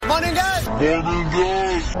Morning, guys.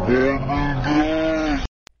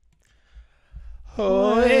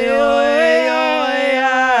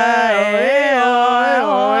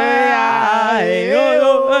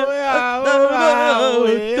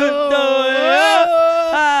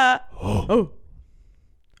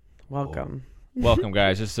 Welcome,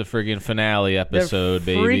 guys. This is the friggin' finale episode,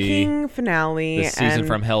 the baby. Freaking finale. The season and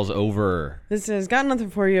from hell's over. This is Got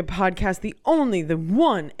Nothing For You podcast, the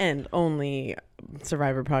one and only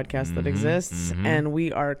Survivor podcast that exists. And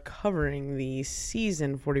we are covering the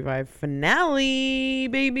season 45 finale,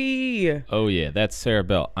 baby. Oh, yeah. That's Sarah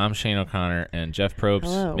Bell. I'm Shane O'Connor and Jeff Probst.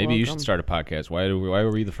 Hello, Maybe you welcome. should start a podcast. Why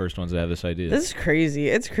were we the first ones to have this idea? This is crazy.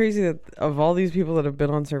 It's crazy that of all these people that have been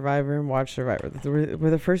on Survivor and watched Survivor, that we're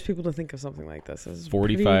the first people to think of something like this. This is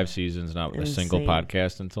 45 seasons, not a single insane.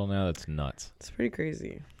 podcast until now. That's nuts. It's pretty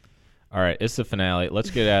crazy. All right, it's the finale. Let's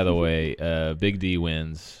get out of the way. Big D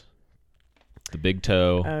wins. The big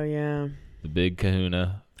toe. Oh, yeah. The big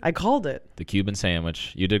kahuna. I called it. The Cuban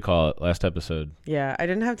sandwich. You did call it last episode. Yeah, I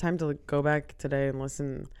didn't have time to go back today and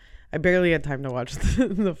listen. I barely had time to watch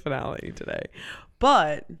the finale today.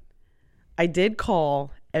 But I did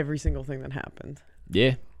call every single thing that happened.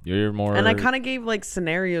 Yeah, you're more... And I kind of gave like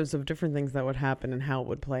scenarios of different things that would happen and how it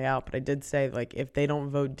would play out. But I did say like if they don't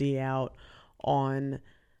vote D out on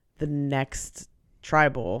the next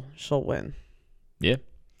tribal, she'll win. Yeah.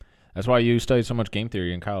 That's why you studied so much game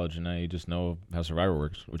theory in college, and now you just know how Survivor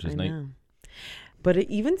works, which is neat. But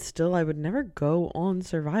even still, I would never go on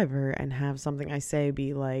Survivor and have something I say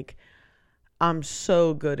be like, I'm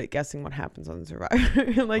so good at guessing what happens on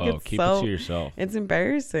Survivor. Like, it's keep so, it to yourself. It's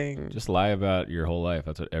embarrassing. Just lie about your whole life.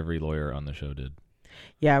 That's what every lawyer on the show did.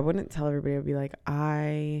 Yeah, I wouldn't tell everybody. I'd be like,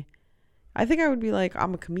 I think I would be like,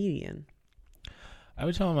 I'm a comedian. I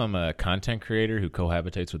would tell them I'm a content creator who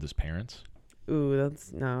cohabitates with his parents. Ooh,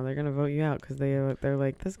 they're gonna vote you out because they're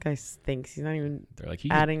like, this guy stinks. He's not even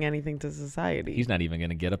adding anything to society. He's not even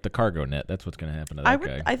gonna get up the cargo net. That's what's gonna happen to that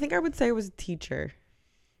guy. I think I would say I was a teacher.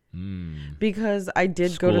 Because I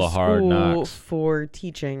did go to hard school knocks. for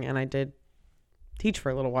teaching, and I did teach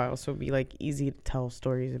for a little while, so it'd be like easy to tell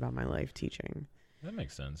stories about my life teaching. That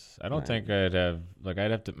makes sense. I don't think I'd have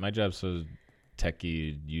my job's so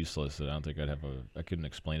techie useless that I don't think I couldn't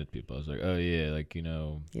explain it to people. I was like, oh yeah, like, you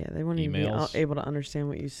know, yeah, they wouldn't even be able to understand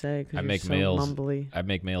what you say because you're so mumbly. I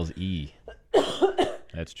make males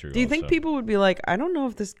That's true. Do you think people would be like, I don't know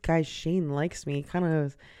if this guy Shane likes me? Kind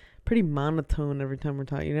of pretty monotone every time we're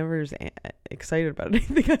talking. You never is excited about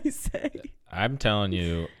anything I say. I'm telling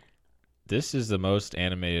you, this is the most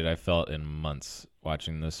animated I felt in months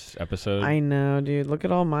watching this episode. I know, dude. Look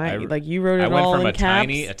at all my you wrote it all in caps. I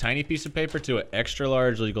went from a tiny piece of paper to an extra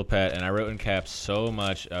large legal pad, and I wrote in caps so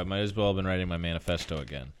much. I might as well have been writing my manifesto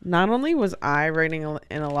again. Not only was I writing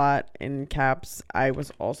in a lot in caps, I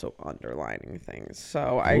was also underlining things.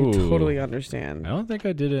 So I totally understand. I don't think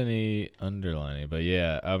I did any underlining, but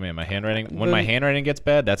yeah. Oh man, my handwriting. When my handwriting gets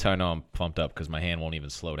bad, that's how I know I'm pumped up because my hand won't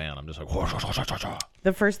even slow down. I'm just like.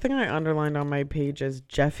 The first thing I underlined on my page is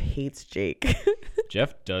Jeff hates Jake.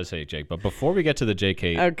 Jeff does hate Jake, but before we get to the Jake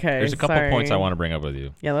hate, okay, there's a couple points I want to bring up with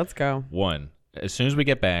you. Yeah, let's go. One, as soon as we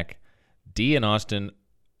get back, Dee and Austin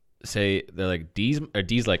say they're like Dee's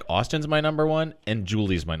like Austin's my number one and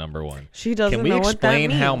Julie's my number one. She doesn't know what that means. Can we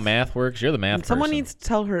explain how math works? You're the math Someone person. needs to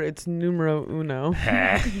tell her it's numero uno.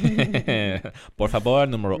 Por favor,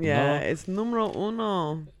 numero uno. Yeah, it's numero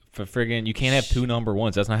uno. For friggin', you can't have two number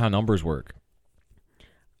ones. That's not how numbers work.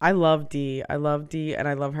 I love Dee, and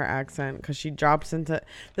I love her accent because she drops into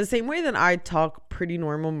the same way that I talk pretty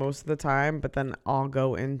normal most of the time, but then I'll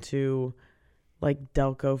go into like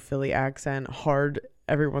Delco Philly accent hard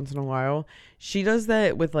every once in a while. She does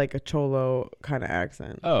that with like a Cholo kind of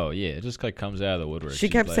accent. Oh yeah, it just like comes out of the woodwork. She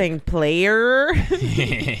kept saying player.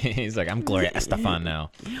 He's like, I'm Gloria Estefan now.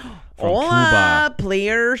 From Hola, Cuba.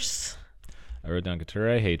 players. I wrote down Couture,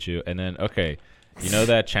 I hate you, and then okay. You know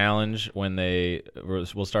that challenge when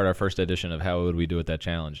we'll start our first edition of How Would We Do It, that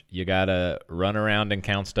challenge. You got to run around and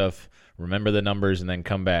count stuff, remember the numbers, and then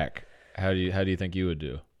come back. How do you think you would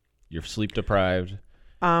do? You're sleep deprived.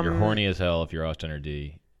 You're horny as hell if you're Austin or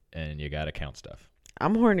D, and you got to count stuff.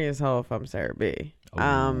 I'm horny as hell if I'm Sarah B.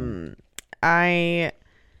 Oh. I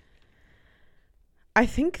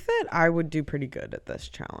think that I would do pretty good at this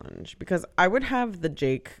challenge because I would have the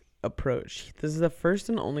Jake approach. This is the first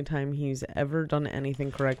and only time he's ever done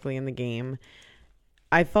anything correctly in the game.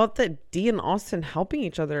 I thought that Dee and Austin helping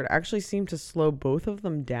each other actually seemed to slow both of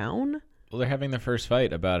them down. Well, they're having their first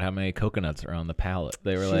fight about how many coconuts are on the pallet.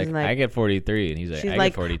 They were She's like, I get 43. And he's like, She's I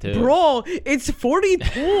like, get 42. bro, it's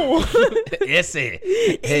 42. Ese.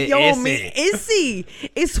 Hey, Yo, ese. me, issy.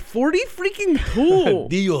 It's 40 freaking 2.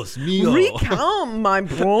 Dios mío. Recount, my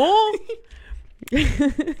bro.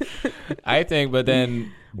 I think, but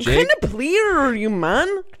then What Jake, kind of player are you, man?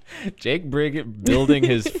 building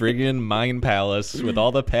his friggin' mind palace with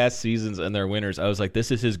all the past seasons and their winners. I was like,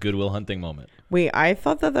 this is his Goodwill Hunting moment. Wait, I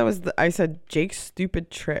thought that was I said Jake's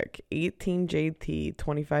stupid trick. 18 JT,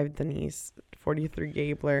 25 Denise, 43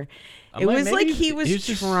 Gabler. I'm It like, was like maybe he was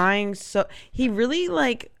just- trying so he really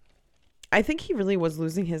like I think he really was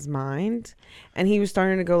losing his mind, and he was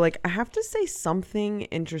starting to go like, I have to say something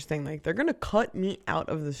interesting, like they're gonna cut me out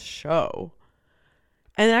of the show.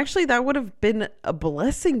 And actually that would have been a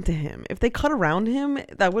blessing to him. If they cut around him,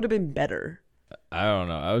 that would have been better. I don't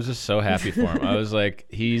know. I was just so happy for him. I was like,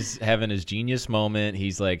 he's having his genius moment.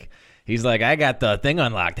 He's like, I got the thing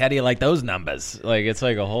unlocked. How do you like those numbers? Like, it's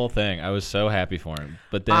like a whole thing. I was so happy for him.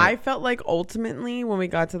 But then I felt like ultimately when we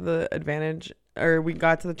got to the advantage, or we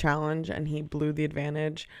got to the challenge and he blew the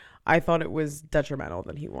advantage, I thought it was detrimental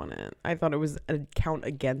that he won it. I thought it was a count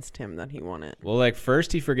against him that he won it. well, like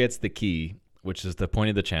first he forgets the key, which is the point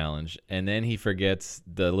of the challenge, and then he forgets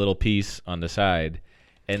the little piece on the side,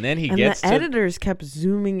 and then he And gets the to. editors kept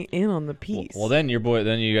zooming in on the piece. Well, then you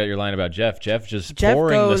got your line about Jeff. Jeff just Jeff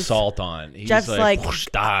pouring the goes- salt on. He's Jeff's like, "Whoosh,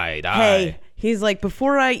 die. hey, he's like,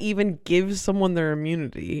 before I even give someone their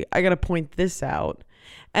immunity, I got to point this out.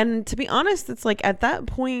 And to be honest, it's like at that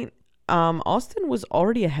point, Austin was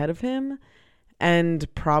already ahead of him and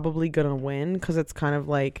probably going to win, because it's kind of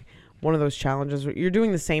like one of those challenges where you're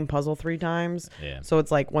doing the same puzzle 3 times. Yeah. So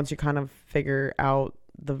it's like once you kind of figure out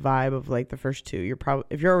the vibe of like the first 2, you're probably,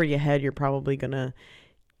 if you're already ahead, you're probably going to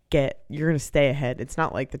stay ahead. It's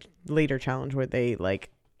not like the later challenge where they like,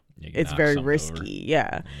 You can it's knock very something risky. over.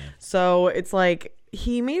 Yeah. So it's like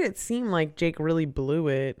he made it seem like Jake really blew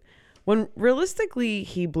it, when realistically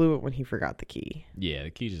he blew it when he forgot the key. Yeah, the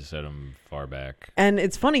key just set him far back. And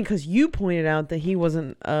it's funny because you pointed out that he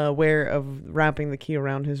wasn't aware of wrapping the key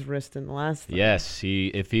around his wrist in the last thing. Yes,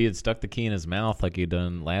 if he had stuck the key in his mouth like he'd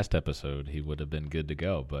done last episode, he would have been good to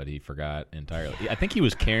go, but he forgot entirely. I think he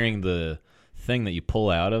was carrying the thing that you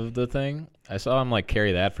pull out of the thing. I saw him like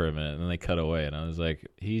carry that for a minute, and then they cut away, and I was like,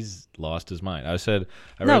 he's lost his mind. I No,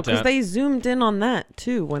 wrote because down, they zoomed in on that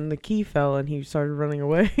too when the key fell and he started running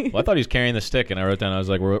away. well, I thought he was carrying the stick, and I wrote down, I was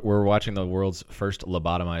like, we're watching the world's first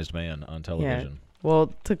lobotomized man on television.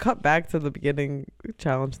 Well, to cut back to the beginning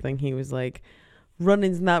challenge thing, he was like,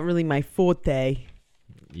 running's not really my forte.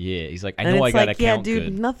 Yeah, he's like, I And know I it's gotta like, yeah, count dude,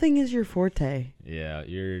 good. nothing is your forte. Yeah,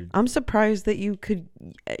 you're. I'm surprised that you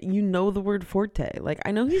know the word forte. Like,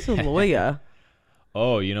 I know he's a lawyer.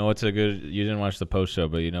 Oh, you know what's a good? You didn't watch the post show,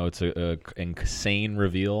 but you know it's a insane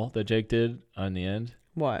reveal that Jake did on the end.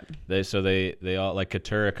 What? They all like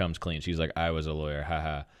Katura comes clean. She's like, I was a lawyer,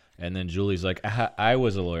 haha. And then Julie's like, I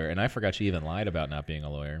was a lawyer, and I forgot she even lied about not being a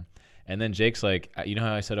lawyer. And then Jake's like, you know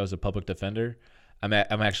how I said I was a public defender? I'm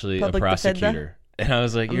actually Public a prosecutor. defender? And I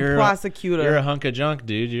was like, I'm you're a prosecutor. You're a hunk of junk,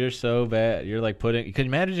 dude. You're so bad. You're like could you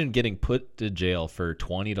imagine getting put to jail for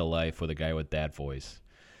 20 to life with a guy with that voice?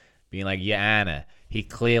 Being like, yeah, Anna, he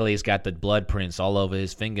clearly has got the blood prints all over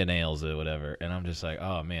his fingernails or whatever. And I'm just like,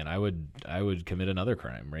 oh man, I would commit another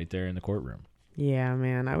crime right there in the courtroom. Yeah,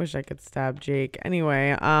 man. I wish I could stab Jake.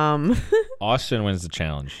 Anyway, Austin wins the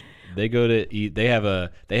challenge. They go to eat. They have a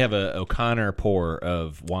O'Connor pour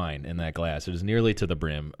of wine in that glass. It is nearly to the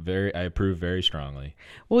brim. I approve very strongly.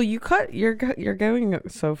 well, you're going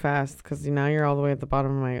so fast because now you're all the way at the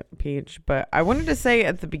bottom of my page. But I wanted to say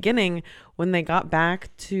at the beginning when they got back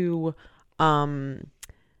to, the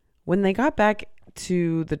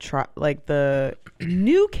the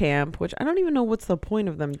new camp, which I don't even know what's the point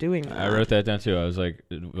of them doing that. I wrote that down too. I was like,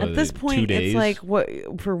 At this 2 point, days? it's like, what,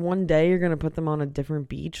 for one day you're gonna put them on a different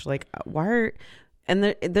beach? Like, why are, and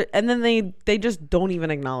then they just don't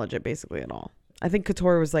even acknowledge it basically at all. I think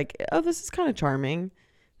Couture was like, oh, this is kind of charming.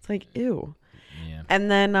 It's like, ew. Yeah. And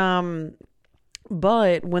then,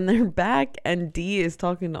 but when they're back and Dee is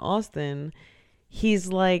talking to Austin, he's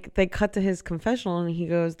like, they cut to his confessional and he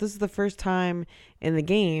goes, this is the first time in the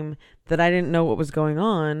game that I didn't know what was going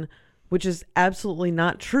on, which is absolutely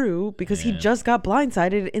not true because he Yeah. just got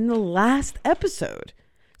blindsided in the last episode.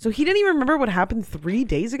 So he didn't even remember what happened 3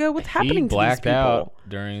 days ago. What's happening He to blacked these people? out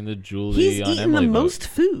during the Julie He's on eaten the Emily vote. most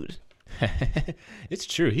food. It's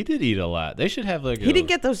true. He did eat a lot. They should have like He didn't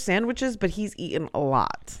get those sandwiches, but he's eaten a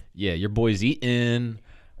lot. Yeah, your boy's eating.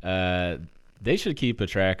 They should keep a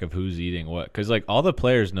track of who's eating what, because like all the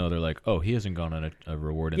players know. They're like, oh, he hasn't gone on a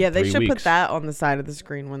reward in 3 they weeks. should put that on the side of the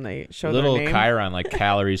screen when they show little their name. chyron, like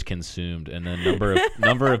calories consumed, and then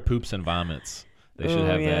number of poops and vomits. They should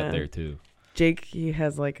have that there too. Jake, he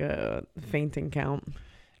has like a fainting count.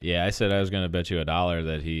 Yeah, I said I was gonna bet you $1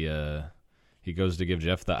 that he goes to give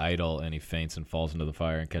Jeff the idol and he faints and falls into the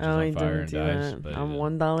fire and catches on fire and dies. That. But I'm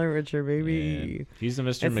 $1 richer, baby. Yeah. He's the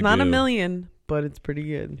Mr. It's Magoo. not $1 million, but it's pretty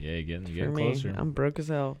good. Yeah, you're For getting me, closer. I'm broke as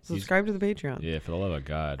hell. Subscribe to the Patreon. Yeah, for the love of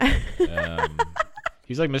God.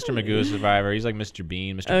 He's like Mr. Magoo Survivor. He's like Mr.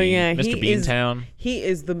 Bean. Mr. Oh, Bean. yeah, Mr. Beantown. He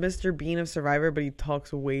is the Mr. Bean of Survivor, but he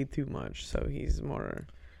talks way too much, so he's more.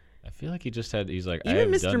 I feel like he's like, Even I have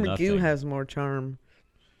Mr. done Magoo nothing. has more charm.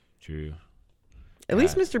 True. At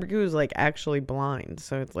least Mr. Magoo is like actually blind,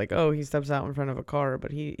 so it's like, oh, he steps out in front of a car,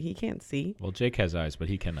 but he can't see. Well, Jake has eyes, but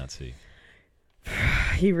he cannot see.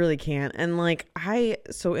 He really can't. And like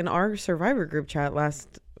so in our Survivor group chat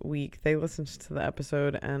last week, they listened to the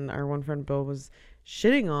episode, and our one friend Bill was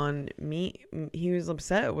shitting on me. He was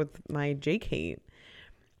upset with my Jake hate,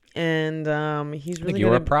 and he's really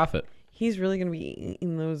you're a prophet. He's really gonna be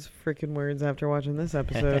eating those freaking words after watching this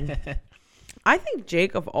episode. I think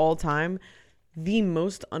Jake of all time, the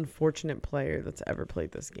most unfortunate player that's ever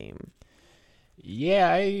played this game.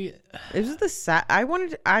 Yeah, It was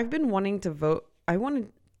I've been wanting to vote. I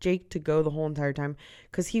wanted Jake to go the whole entire time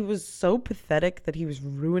because he was so pathetic that he was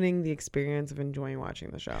ruining the experience of enjoying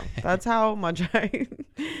watching the show. That's how much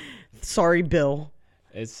Sorry, Bill.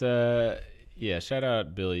 It's yeah. Shout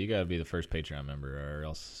out Billy. You gotta be the first Patreon member, or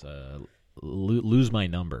else lose my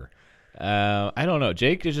number. I don't know.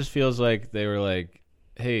 Jake, it just feels like they were like,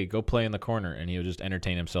 hey, go play in the corner, and he would just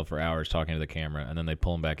entertain himself for hours talking to the camera, and then they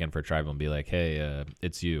pull him back in for tribal and be like, hey,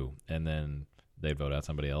 it's you, and then they'd vote out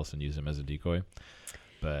somebody else and use him as a decoy.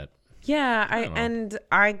 But yeah,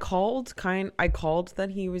 I called that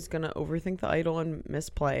he was gonna overthink the idol and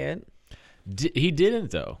misplay it. He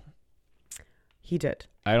didn't though. He did.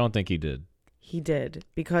 I don't think he did. He did,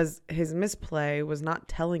 because his misplay was not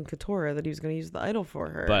telling Katora that he was going to use the idol for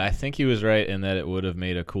her. But I think he was right in that it would have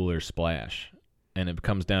made a cooler splash. And it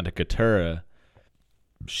comes down to Katura.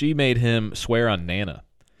 She made him swear on Nana,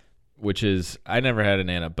 which is, I never had a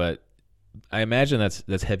Nana, but I imagine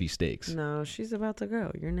that's heavy stakes. No, she's about to go.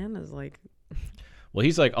 Your Nana's like... Well,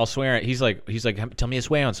 he's like, I'll swear. He's like, tell me to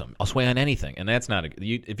swear on something. I'll swear on anything. And that's not,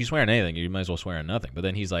 if you swear on anything, you might as well swear on nothing. But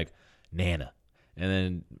then he's like, Nana. And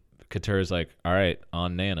then Katura's like, all right,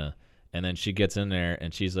 on Nana. And then she gets in there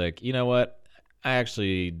and she's like, you know what? I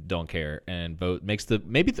actually don't care. And vote makes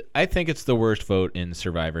I think it's the worst vote in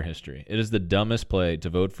Survivor history. It is the dumbest play to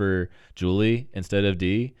vote for Julie instead of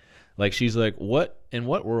Dee. Like, she's like, in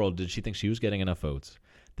what world did she think she was getting enough votes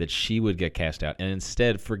that she would get cast out? And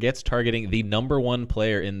instead forgets targeting the number one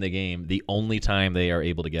player in the game the only time they are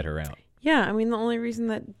able to get her out. Yeah, I mean, the only reason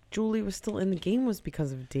that Julie was still in the game was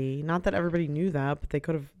because of Dee. Not that everybody knew that, but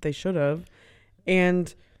they should have.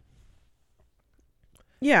 And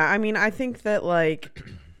yeah, I mean, I think that like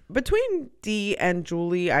between Dee and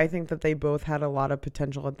Julie, I think that they both had a lot of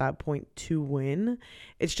potential at that point to win.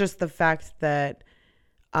 It's just the fact that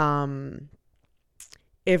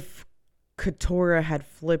if Katora had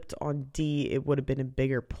flipped on Dee, it would have been a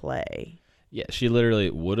bigger play. Yeah, she literally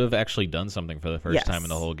would have actually done something for the first time in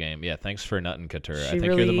the whole game. Yeah, thanks for nutting Katura. I think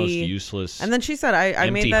you're the most useless. And then she said, "I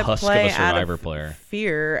made that husk play of a Survivor out of player.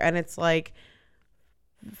 Fear," and it's like,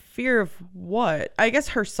 fear of what? I guess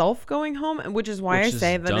herself going home, which is why I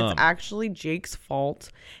say that it's actually Jake's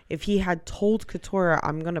fault. If he had told Katora,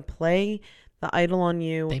 "I'm gonna play the idol on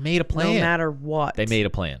you," they made a plan. No matter what, they made a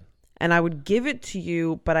plan. And I would give it to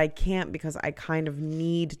you, but I can't because I kind of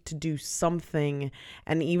need to do something.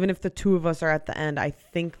 And even if the two of us are at the end, I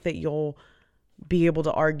think that you'll be able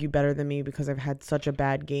to argue better than me because I've had such a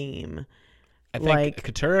bad game. I think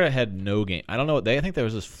Katura had no game. I don't know. I think there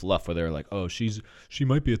was this fluff where they were like, "Oh, she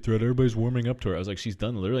might be a threat. Everybody's warming up to her." I was like, "She's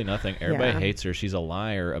done literally nothing. Everybody hates her. She's a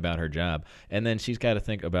liar about her job." And then she's got to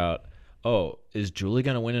think about, "Oh, is Julie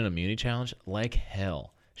gonna win an immunity challenge? Like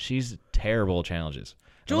hell, she's terrible at challenges."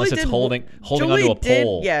 Unless it's holding onto a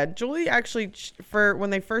pole. Yeah, Julie actually, for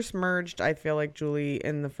when they first merged, I feel like Julie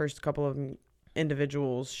in the first couple of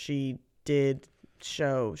individuals, she did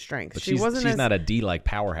show strength. But she's not a D-like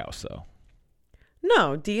powerhouse, though.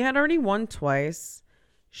 No, Dee had already won twice.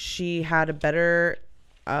 She had a better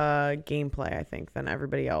gameplay, I think, than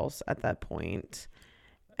everybody else at that point.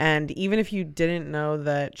 And even if you didn't know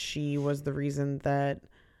that she was the reason that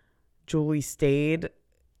Julie stayed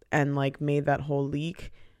and like made that whole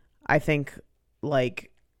leak, I think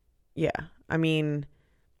like, yeah, I mean,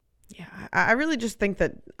 Yeah, I really just think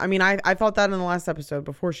that, I mean, I thought that in the last episode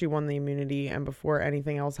before she won the immunity and before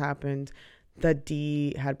anything else happened, that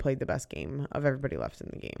Dee had played the best game of everybody left in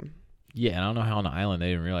the game. Yeah, and I don't know how on the island they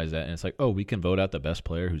didn't realize that. And it's like, oh, we can vote out the best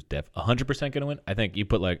player who's 100% going to win. I think you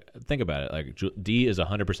put think about it. Like Dee is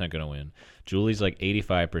 100% going to win. Julie's like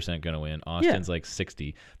 85% going to win. Austin's like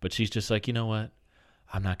 60. But she's just like, you know what?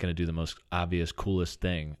 I'm not going to do the most obvious, coolest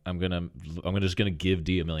thing. I'm just gonna give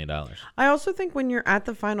Dee $1 million. I also think when you're at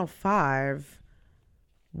the final five,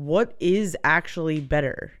 what is actually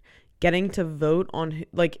better? Getting to vote on,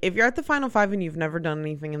 like, if you're at the final five and you've never done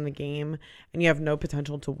anything in the game and you have no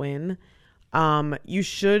potential to win, you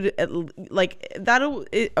should, this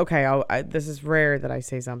is rare that I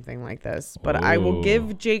say something like this, but I will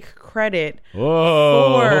give Jake credit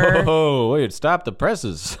wait, stop the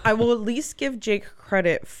presses. I will at least give Jake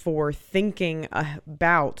credit for thinking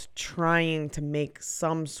about trying to make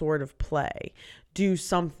some sort of play, do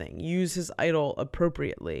something, use his idol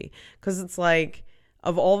appropriately, because it's like,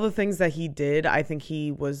 of all the things that he did, I think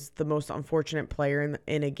he was the most unfortunate player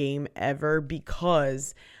in a game ever,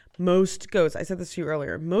 because most GOATs, I said this to you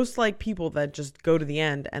earlier, most like people that just go to the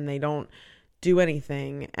end and they don't do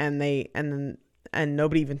anything and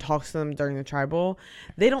nobody even talks to them during the tribal,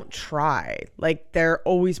 they don't try. Like, they're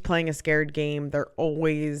always playing a scared game. They're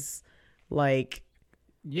always like,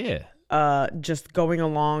 just going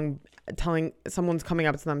along, telling someone's coming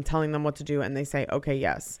up to them, telling them what to do, and they say, okay,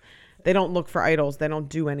 yes. They don't look for idols. They don't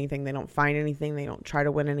do anything. They don't find anything. They don't try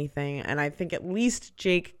to win anything. And I think at least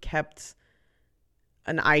Jake kept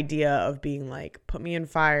an idea of being like, put me in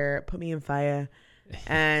fire.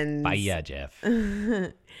 And fire, Jeff.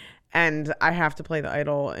 And I have to play the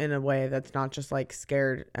idol in a way that's not just like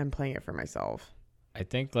scared and playing it for myself. I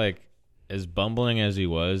think, like, as bumbling as he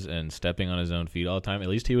was and stepping on his own feet all the time, at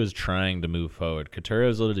least he was trying to move forward. Katurah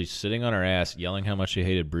was literally sitting on her ass, yelling how much she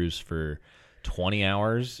hated Bruce for 20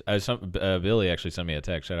 hours. Billy actually sent me a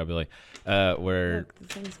text. Shout out, Billy. Where look, the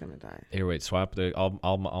thing's gonna die. Here, wait. Swap the.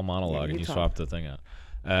 I'll monologue and you swap the thing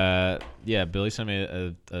out. Billy sent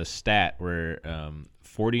me a stat where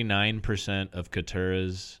 49% of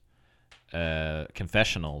Katurah's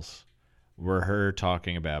confessionals were her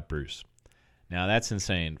talking about Bruce. Now that's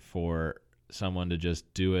insane for someone to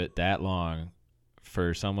just do it that long.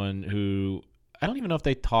 For someone who, I don't even know if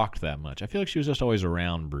they talked that much. I feel like she was just always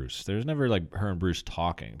around Bruce. There's never like her and Bruce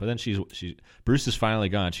talking. But then Bruce is finally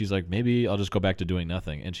gone. She's like, maybe I'll just go back to doing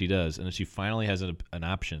nothing, and she does. And then she finally has an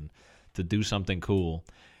option to do something cool,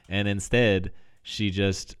 and instead she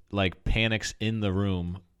just like panics in the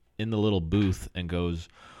room, in the little booth, and goes,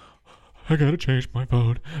 I gotta change my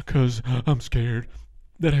vote because I'm scared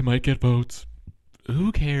that I might get votes.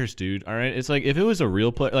 Who cares, dude? All right, it's like if it was a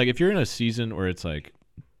real player, like if you're in a season where it's like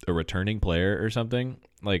a returning player or something,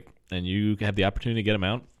 like, and you have the opportunity to get him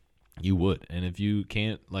out, you would. And if you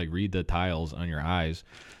can't like read the tiles on your eyes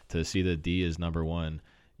to see that Dee is number one,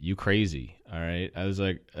 you crazy. All right. I was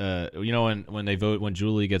like, when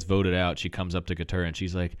Julie gets voted out, she comes up to Katurah and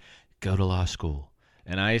she's like, go to law school.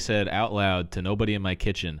 And I said out loud to nobody in my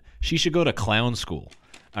kitchen, she should go to clown school.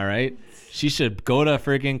 All right. She should go to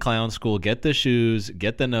freaking clown school, get the shoes,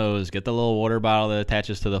 get the nose, get the little water bottle that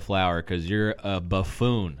attaches to the flower, because you're a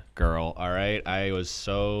buffoon, girl. All right. I was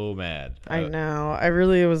so mad. I know. I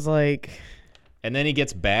really was like. And then he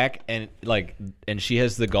gets back and she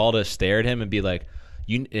has the gall to stare at him and be like,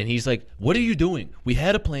 and he's like, what are you doing? We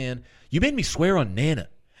had a plan. You made me swear on Nana.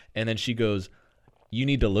 And then she goes, you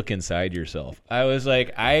need to look inside yourself. I was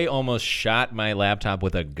like, I almost shot my laptop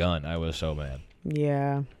with a gun. I was so mad.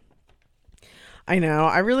 Yeah. I know.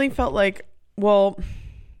 I really felt like, well,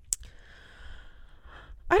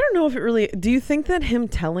 I don't know if it really, do you think that him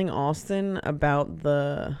telling Austin about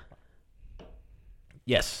the...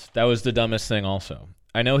 Yes, that was the dumbest thing also.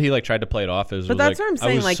 I know he like tried to play it off as, but that's what I'm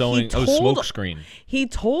saying. Like, I was smoke screen. He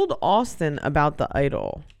told Austin about the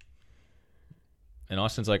idol. And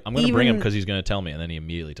Austin's like, I'm going to bring him because he's going to tell me. And then he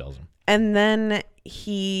immediately tells him. And then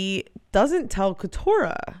he doesn't tell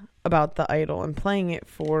Katurah about the idol and playing it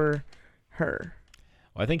for her.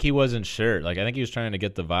 Well, I think he wasn't sure. Like, I think he was trying to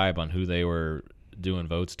get the vibe on who they were doing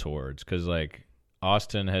votes towards. Because, like,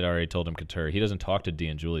 Austin had already told him Katurah. He doesn't talk to Dee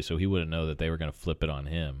and Julie, so he wouldn't know that they were going to flip it on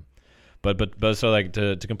him. But so, like,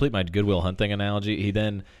 to complete my Good Will Hunting analogy, he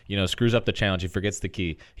then, screws up the challenge. He forgets the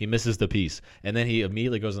key. He misses the piece. And then he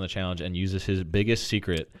immediately goes on the challenge and uses his biggest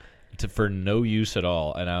secret for no use at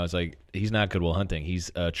all. And I was like, he's not Good Will Hunting.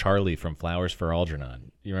 He's Charlie from Flowers for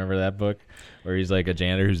Algernon. You remember that book? Where he's like a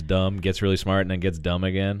janitor who's dumb, gets really smart, and then gets dumb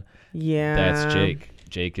again? Yeah. That's Jake.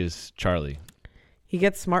 Jake is Charlie. He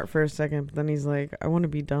gets smart for a second, but then he's like, I want to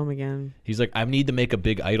be dumb again. He's like, I need to make a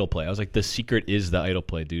big idol play. I was like, the secret is the idol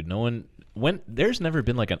play, dude. There's never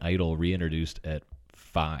been like an idol reintroduced at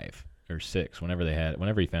 5 or 6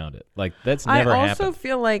 whenever he found it. Like that's never happened. I also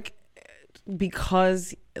feel like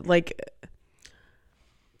because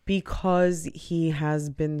he has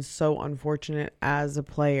been so unfortunate as a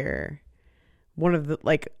player, one of the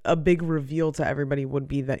a big reveal to everybody would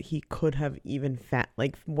be that he could have even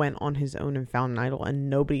went on his own and found an idol and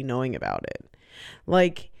nobody knowing about it.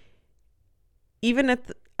 Like even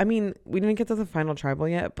we didn't get to the final tribal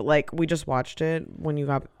yet, but like we just watched it when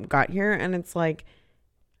you got here, and it's like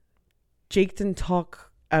Jake didn't talk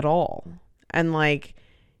at all, and like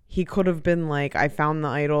he could have been like, I found the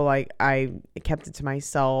idol, like I kept it to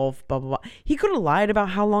myself, blah, blah, blah. He could have lied about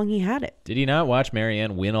how long he had it. Did he not watch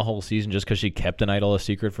Marianne win a whole season just because she kept an idol a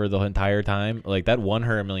secret for the entire time? Like that won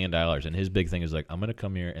her $1 million. And his big thing is like, I'm going to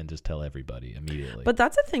come here and just tell everybody immediately. But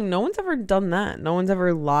that's the thing. No one's ever done that. No one's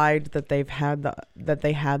ever lied that they had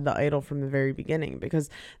the idol from the very beginning, because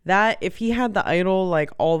if he had the idol like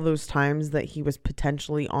all those times that he was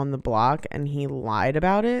potentially on the block and he lied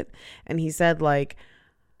about it and he said like,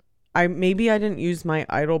 I didn't use my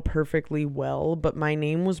idol perfectly well, but my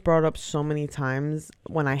name was brought up so many times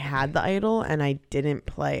when I had the idol and I didn't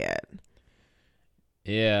play it.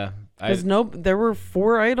 Yeah. Because there were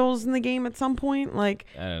 4 idols in the game at some point. Like,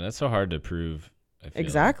 I don't know, that's so hard to prove.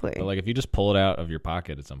 Exactly. But like if you just pull it out of your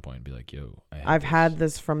pocket at some point and be like, yo, I've had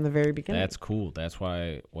this from the very beginning. That's cool. That's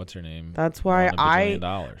why, what's her name? That's why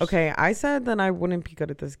I said that I wouldn't be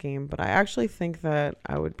good at this game, but I actually think that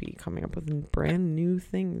I would be coming up with brand new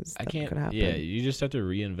things that could happen. Yeah, you just have to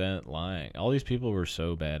reinvent lying. All these people were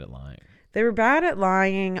so bad at lying. They were bad at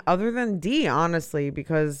lying, other than Dee, honestly,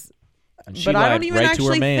 because... But I don't even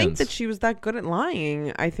actually think that she was that good at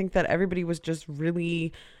lying. I think that everybody was just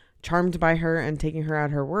really charmed by her and taking her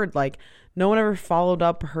at her word. Like no one ever followed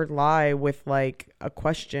up her lie with like a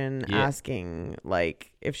question asking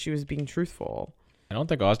like if she was being truthful. I don't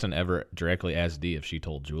think Austin ever directly asked Dee if she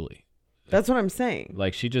told Julie. That's what I'm saying.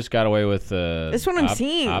 Like she just got away with that's what I'm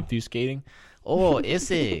seeing. Obfuscating. Oh,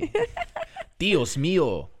 ese. Dios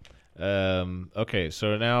mío. Okay,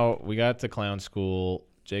 so now we got to clown school.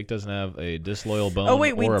 Jake doesn't have a disloyal bone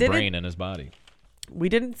or a brain in his body. We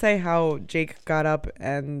didn't say how Jake got up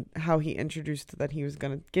and how he introduced that he was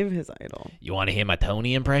going to give his idol. You want to hear my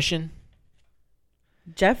Tony impression?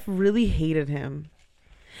 Jeff really hated him.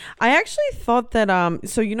 I actually thought that,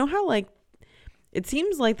 so you know how like, it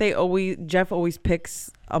seems like Jeff always picks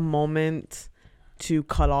a moment to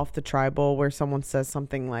cut off the tribal where someone says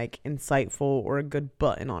something like insightful or a good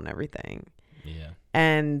button on everything. Yeah.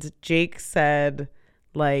 And Jake said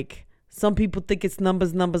like, some people think it's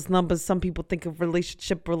numbers. Some people think of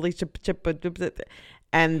relationship. And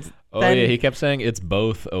then, he kept saying it's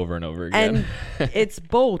both over and over again. And it's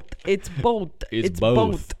both. It's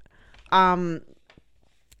both.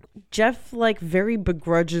 Jeff like very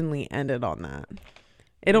begrudgingly ended on that.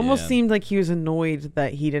 It almost seemed like he was annoyed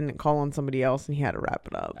that he didn't call on somebody else and he had to wrap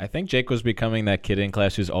it up. I think Jake was becoming that kid in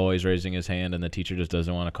class who's always raising his hand and the teacher just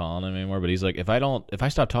doesn't want to call on him anymore. But he's like, if I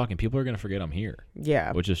stop talking, people are going to forget I'm here.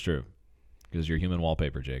 Yeah. Which is true. Because you're human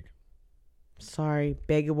wallpaper, Jake. Sorry.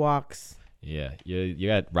 Bag of walks. Yeah. You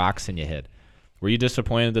got rocks in your head. Were you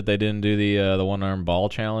disappointed that they didn't do the one-arm ball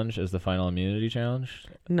challenge as the final immunity challenge?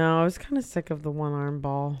 No, I was kind of sick of the one-arm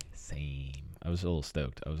ball. Same. I was a little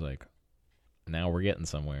stoked. I was like, now we're getting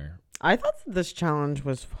somewhere. I thought that this challenge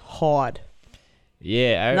was hard.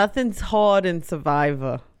 Yeah. Nothing's hard in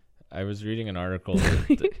Survivor. I was reading an article.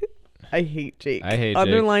 I hate Jake. I hate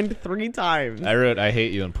Underlined Jake. 3 times. I wrote, I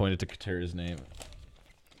hate you, and pointed to Katura's name.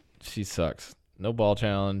 She sucks. No ball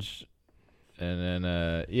challenge. And then,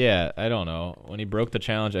 I don't know. When he broke the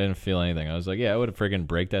challenge, I didn't feel anything. I was like, I would have friggin'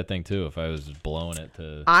 break that thing, too, if I was blowing it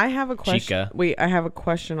to I have a question. Chica. Wait, I have a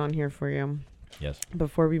question on here for you. Yes.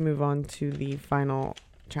 Before we move on to the final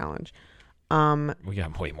challenge. We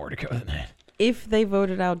got way more to go than that. If they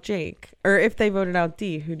voted out Jake, or if they voted out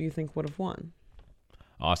Dee, who do you think would have won?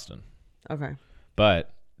 Austin. Okay.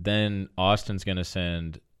 But then Austin's going to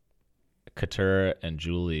send Katurah and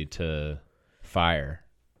Julie to fire.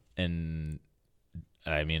 And,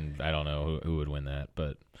 I mean, I don't know who would win that.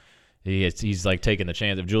 But he's like taking the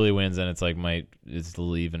chance. If Julie wins, then it's like it's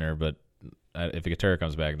leaving her. But if Katurah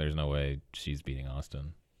comes back, there's no way she's beating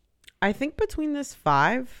Austin. I think between this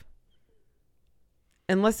 5,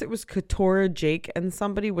 unless it was Katurah, Jake, and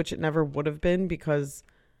somebody, which it never would have been because...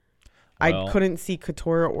 I couldn't see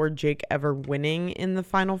Katurah or Jake ever winning in the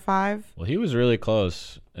final 5. Well, he was really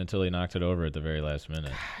close until he knocked it over at the very last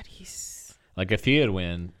minute. God, Like if he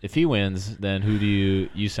wins, then who do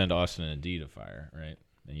you send Austin and D to fire, right?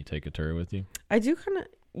 And you take Couture with you. I do kind of,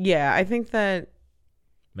 yeah. I think that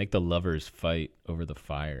make the lovers fight over the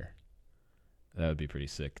fire. That would be pretty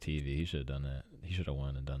sick TV. He should have done that. He should have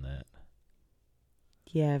won and done that.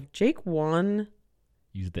 Yeah, if Jake won,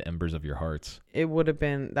 use the embers of your hearts. That would have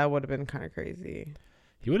been kind of crazy.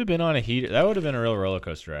 He would have been on a heater. That would have been a real roller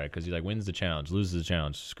coaster ride because he like wins the challenge, loses the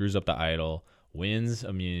challenge, screws up the idol, wins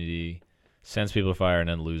immunity, sends people to fire, and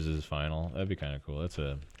then loses final. That'd be kind of cool. That's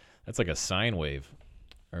like a sine wave,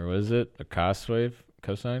 or was it a cos wave?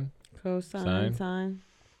 Cosine. Sine.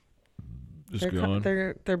 Just going.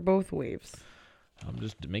 They're both waves. I'm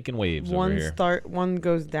just making waves over here. One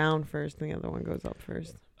goes down first, and the other one goes up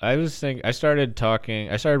first. I started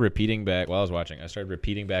repeating back while I was watching. I started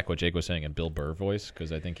repeating back what Jake was saying in Bill Burr voice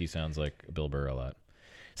because I think he sounds like Bill Burr a lot.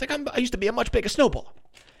 It's like I used to be a much bigger snowball,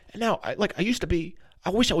 and now I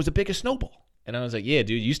wish I was the biggest snowball. And I was like, yeah,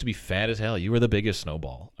 dude, you used to be fat as hell. You were the biggest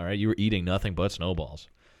snowball. All right, you were eating nothing but snowballs.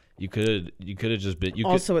 You could have just been.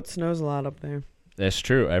 It snows a lot up there. That's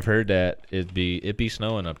true. I've heard that it be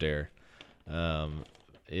snowing up there. Yeah,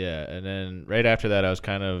 and then right after that, I was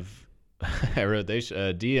kind of. I wrote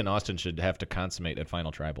D and Austin should have to consummate at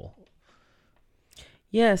Final Tribal.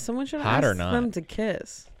 Yeah, someone should ask them to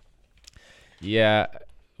kiss. Yeah,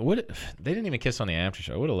 they didn't even kiss on the after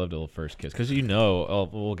show. I would have loved a little first kiss because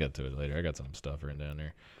we'll get to it later. I got some stuff written down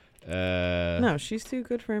there. No, she's too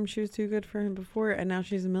good for him. She was too good for him before, and now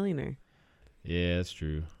she's a millionaire. Yeah, that's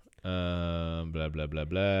true. Blah blah blah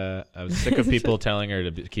blah. I was sick of people telling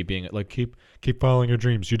her to keep being like keep following your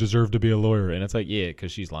dreams. You deserve to be a lawyer, and it's like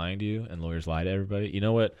because she's lying to you, and lawyers lie to everybody. You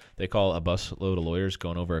know what they call a busload of lawyers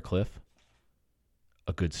going over a cliff?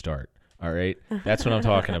 A good start. All right, that's what I'm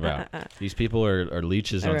talking about. These people are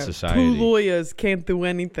leeches on society. 2 lawyers can't do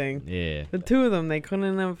anything. Yeah, the 2 of them, they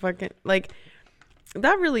couldn't have fucking like.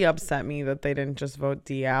 That really upset me that they didn't just vote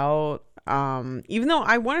D out. Even though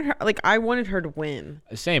I wanted her to win.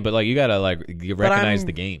 Same, but you gotta recognize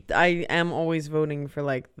the game. I am always voting for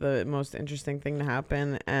the most interesting thing to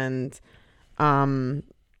happen, and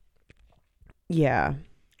yeah.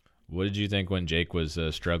 What did you think when Jake was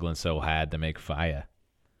struggling so hard to make fire?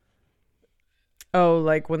 Oh,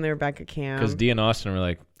 when they were back at camp. Because D and Austin were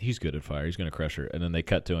like, he's good at fire. He's gonna crush her, and then they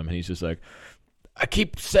cut to him, and he's just like, I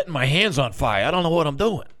keep setting my hands on fire. I don't know what I'm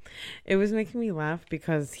doing. It was making me laugh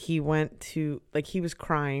because he went to he was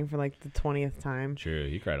crying for the 20th time. True,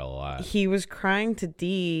 he cried a lot. He was crying to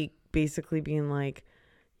D, basically being like,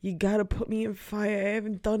 you gotta put me in fire. I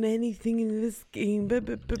haven't done anything in this game.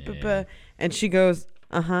 Yeah. And she goes,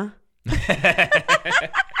 uh-huh.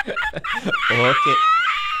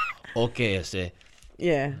 Okay, I say.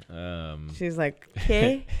 Yeah. She's like,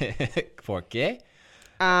 ¿qué? ¿Por qué?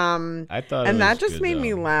 I thought, and that just made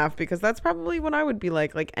me laugh because that's probably what I would be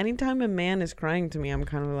like. Anytime a man is crying to me, I'm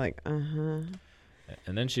kind of like, uh-huh.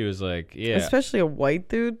 And then she was like, yeah. Especially a white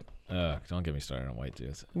dude. Don't get me started on white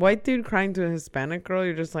dudes. White dude crying to a Hispanic girl,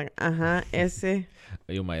 you're just like, uh-huh, ese.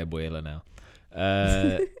 You're my abuela now.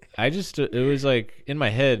 It was in my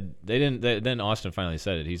head, then Austin finally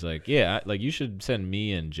said it. He's like, yeah, you should send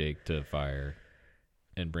me and Jake to fire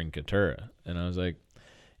and bring Katura. And I was like,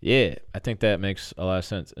 yeah, I think that makes a lot of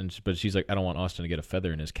sense. But she's like, I don't want Austin to get a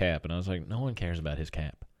feather in his cap. And I was like, no one cares about his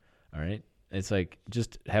cap. All right? It's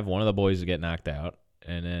just have one of the boys get knocked out,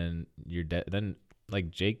 and then you're dead. Then,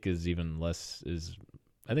 Jake is even less.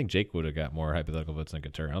 I think Jake would have got more hypothetical votes than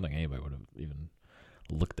Couture. I don't think anybody would have even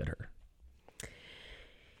looked at her.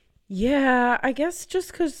 Yeah, I guess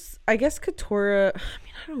Katura,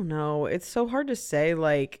 I don't know. It's so hard to say,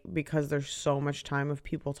 because there's so much time of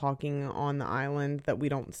people talking on the island that we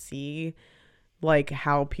don't see,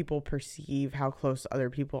 how people perceive how close other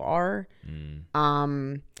people are.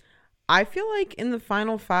 I feel like in the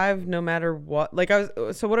final 5, no matter what, what I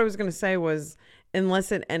was going to say was,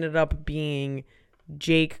 unless it ended up being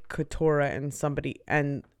Jake, Katura, and somebody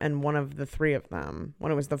and one of the 3 of them when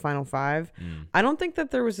it was the final 5. I don't think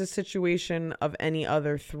that there was a situation of any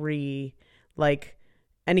other 3,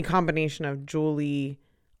 any combination of Julie,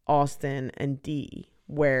 Austin, and D,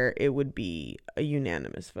 where it would be a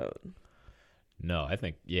unanimous vote. No, I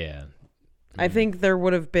think I think there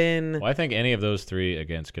would have been. Well, I think any of those 3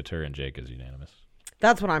 against Couture and Jake is unanimous.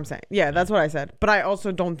 That's what I'm saying. Yeah, that's what I said. But I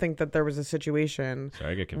also don't think that there was a situation.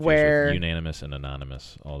 Sorry, I get confused with unanimous and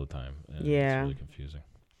anonymous all the time. Yeah. It's really confusing.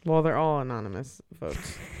 Well, they're all anonymous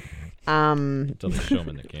votes. Until they show them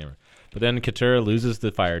in the camera. But then Couture loses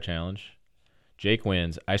the fire challenge. Jake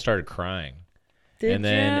wins. I started crying. And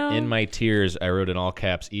then in my tears, I wrote in all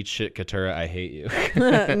caps, "Eat shit, Katurah, I hate you."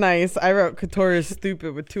 Nice. I wrote Katurah is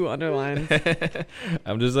stupid with 2 underlines.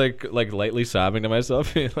 I'm just like lightly sobbing to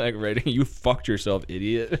myself, like writing, "You fucked yourself,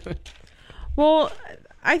 idiot." Well,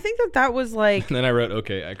 I think that was like. And then I wrote,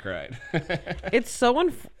 "Okay, I cried." It's so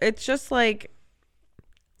it's just like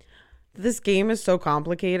this game is so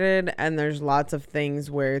complicated, and there's lots of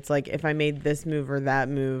things where it's like if I made this move or that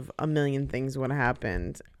move, a million things would have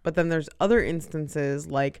happened. But then there's other instances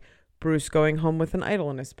like Bruce going home with an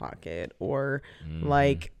idol in his pocket, or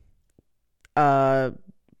like Austin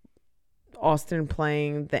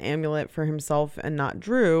playing the amulet for himself and not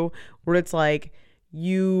Drew, where it's like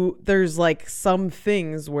there's like some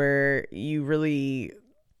things where you really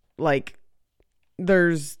like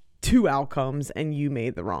there's 2 outcomes and you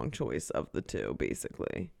made the wrong choice of the 2,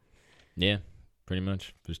 basically. Yeah, pretty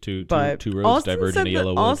much. There's two roads Austin diverging said to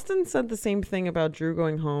Yellow Wood. Austin said the same thing about Drew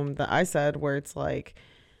going home that I said, where it's like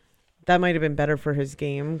that might have been better for his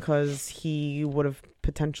game because he would have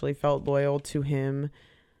potentially felt loyal to him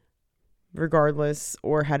regardless,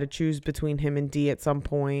 or had to choose between him and D at some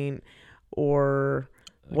point or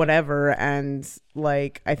whatever. And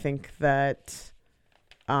like I think that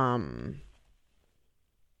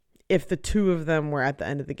if the 2 of them were at the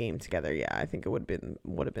end of the game together, yeah, I think it would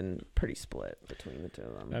have been pretty split between the 2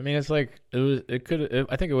 of them. I mean, it's like I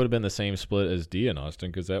think it would have been the same split as D and Austin,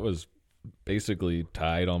 because that was basically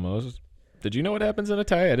tied almost. Did you know what happens in a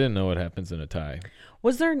tie? I didn't know what happens in a tie.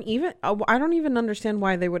 Was there an even? I don't even understand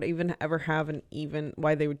why they would even ever have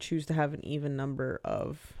why they would choose to have an even number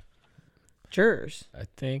of jurors. I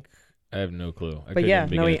have no clue. But yeah,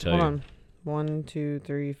 no, wait, hold on. 1, 2,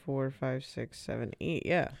 3, 4, 5, 6, 7, 8.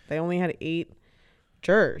 Yeah, they only had 8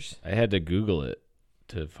 jurors. I had to Google it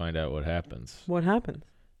to find out what happens. What happens?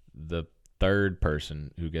 The third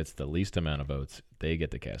person who gets the least amount of votes, they get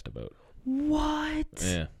to cast a vote. What?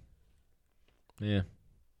 Yeah.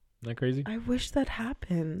 Isn't that crazy? I wish that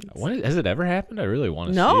happened. Has it ever happened? I really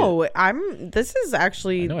want to see it. This is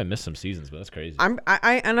actually. I know I missed some seasons, but that's crazy. And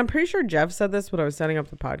I'm pretty sure Jeff said this when I was setting up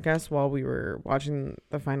the podcast while we were watching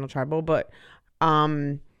the final tribal, but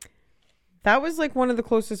that was like one of the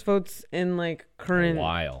closest votes in like current. A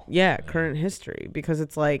while. Yeah, current history, because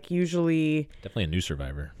it's like usually. Definitely a new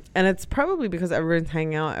Survivor. And it's probably because everyone's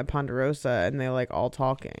hanging out at Ponderosa and they like all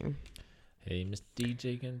talking. Hey, Miss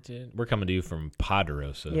DJ Content. We're coming to you from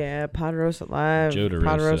Ponderosa. Yeah, Ponderosa Live. Joe DeRosa.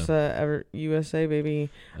 Ponderosa, USA, baby.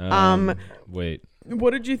 Wait.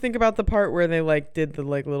 What did you think about the part where they like did the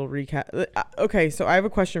like little recap? Okay, so I have a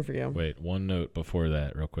question for you. Wait, one note before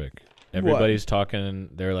that, real quick. Everybody's talking.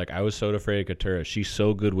 They're like, I was so afraid of Katurah. She's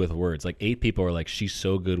so good with words. Like 8 people are like, she's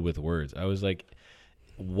so good with words. I was like,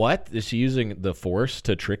 what? Is she using the Force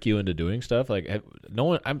to trick you into doing stuff? Like, no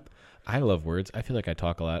one. I love words. I feel like I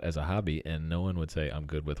talk a lot as a hobby, and no one would say I'm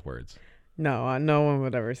good with words. No, no one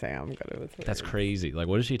would ever say I'm good with words. That's crazy. Like,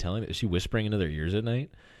 what is she telling me? Is she whispering into their ears at night?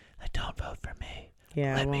 Like, don't vote for me.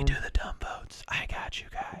 Yeah, Let me do the dumb votes. I got you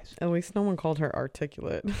guys. At least no one called her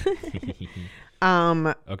articulate.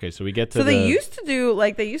 Okay, so we get to. So they used to do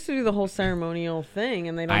the whole ceremonial thing,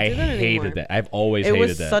 and they don't do that anymore. I hated that. I've always hated that. It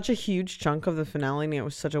was such a huge chunk of the finale, and it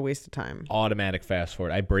was such a waste of time. Automatic fast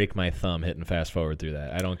forward. I break my thumb hitting fast forward through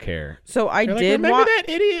that. I don't care. So I did. Remember that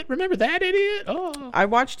idiot? Remember that idiot? Oh. I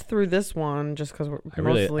watched through this one just because I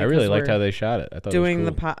really liked how they shot it. I thought doing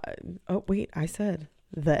it was cool. Oh wait, I said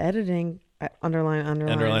the editing. Underline.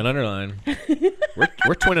 Underline.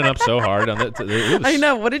 We're twinning up so hard on that. I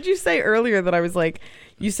know. What did you say earlier that I was like?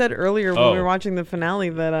 You said earlier when we were watching the finale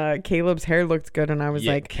that Caleb's hair looked good, and I was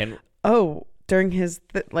like, during his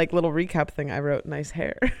little recap thing, I wrote nice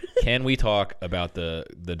hair. Can we talk about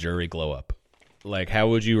the jury glow up? Like, how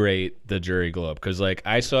would you rate the jury glow up? Because like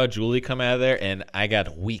I saw Julie come out of there, and I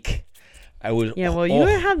got weak. You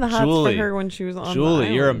had the hots for her when she was on Julie,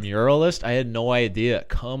 the you're a island. muralist? I had no idea.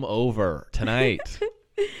 Come over tonight.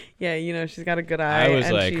 Yeah, she's got a good eye,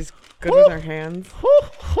 and like, she's good with her hands.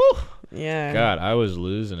 Yeah. God, I was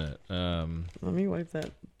losing it. Let me wipe that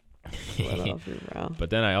sweat off your brow. But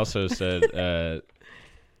then I also said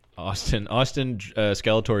Austin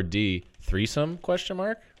Skeletor D threesome ?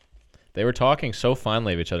 They were talking so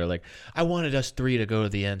fondly of each other. Like, I wanted us 3 to go to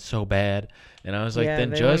the end so bad. And I was like, then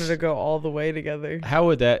they wanted to go all the way together. How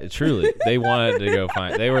would that, truly, they wanted to go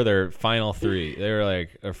fine. They were their final 3. They were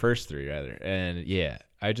like, or first 3 rather. And yeah,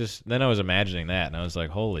 then I was imagining that. And I was like,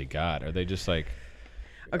 holy God, are they just like.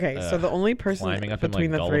 Okay, so the only person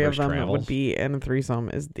between the 3 of them that would be in a threesome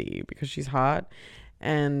is Dee, because she's hot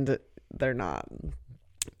and they're not.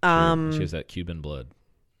 She has that Cuban blood.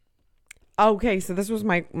 Okay, so this was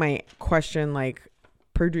my question, like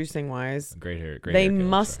producing wise, Great hair. they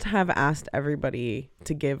must have asked everybody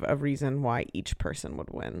to give a reason why each person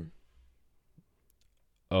would win.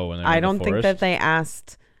 Oh, when I don't think that they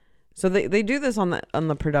asked. So they do this on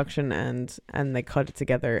the production end, and they cut it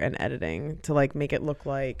together and editing to like make it look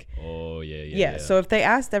like. Oh yeah. So if they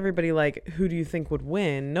asked everybody like, who do you think would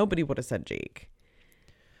win? Nobody would have said Jake.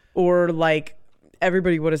 Or like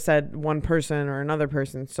everybody would have said one person or another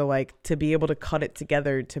person. So like to be able to cut it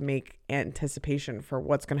together to make anticipation for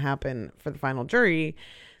what's going to happen for the final jury,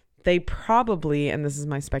 they probably, and this is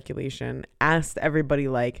my speculation, asked everybody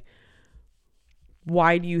like,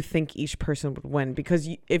 why do you think each person would win? Because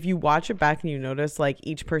if you watch it back and you notice like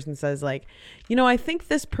each person says like, I think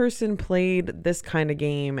this person played this kind of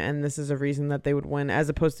game and this is a reason that they would win, as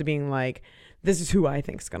opposed to being like, this is who I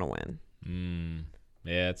think is going to win.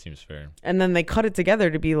 Yeah, it seems fair. And then they cut it together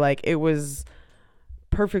to be like, it was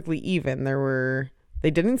perfectly even. They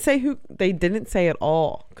didn't say at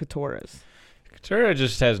all Katura's. Katura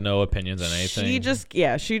just has no opinions on anything.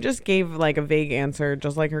 She just gave like a vague answer,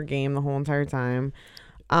 just like her game the whole entire time.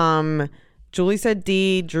 Julie said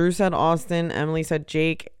D, Drew said Austin, Emily said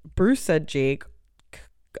Jake, Bruce said Jake,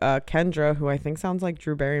 Kendra, who I think sounds like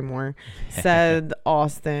Drew Barrymore, said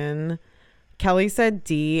Austin, Kelly said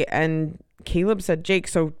D, and Caleb said Jake.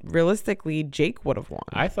 So realistically, Jake would have won.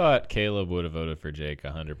 I thought Caleb would have voted for Jake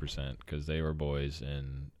 100% because they were boys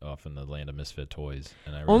and off in the land of misfit toys.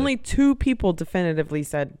 And only 2 people definitively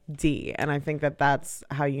said D, and I think that that's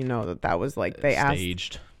how you know that was like they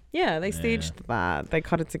staged. Yeah, they staged that. They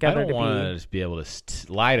cut it together. I don't want to be able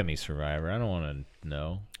to lie to me, Survivor. I don't want to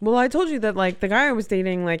know. Well, I told you that like the guy I was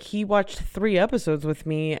dating, like he watched 3 episodes with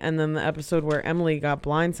me, and then the episode where Emily got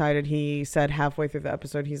blindsided, he said halfway through the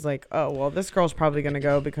episode, he's like, "Oh, well, this girl's probably gonna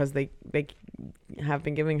go because they have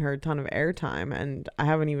been giving her a ton of airtime, and I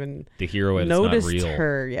haven't even noticed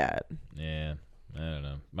her yet." Yeah. I don't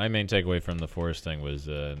know. My main takeaway from the Forest thing was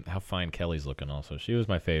how fine Kelly's looking. Also, she was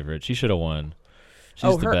my favorite. She should have won.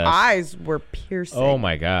 She's her eyes were piercing. Oh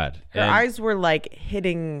my god, her eyes were like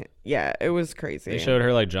hitting. Yeah, it was crazy. They showed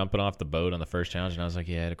her like jumping off the boat on the first challenge, and I was like,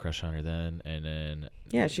 yeah, I had a crush on her then. And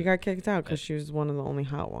then she got kicked out because she was one of the only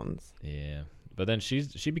hot ones. Yeah, but then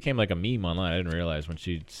she became like a meme online. I didn't realize when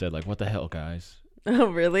she said like, "What the hell, guys." Oh,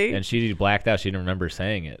 really? And she blacked out. She didn't remember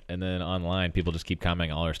saying it. And then online, people just keep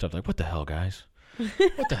commenting all her stuff like, "What the hell, guys."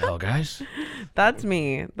 What the hell, guys? That's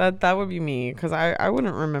me. That would be me, because I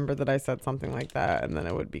wouldn't remember that I said something like that, and then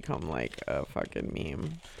it would become like a fucking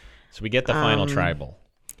meme. So we get the final tribal.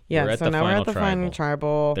 Yeah, we're at the final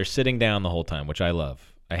tribal. They're sitting down the whole time, which I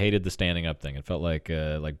love. I hated the standing up thing. It felt like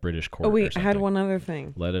British court. Oh wait, I had one other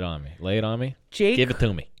thing. Let it on me. Lay it on me. Jake, give it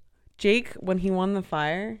to me. Jake, when he won the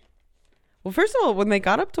fire. Well, first of all, when they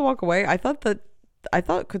got up to walk away, I thought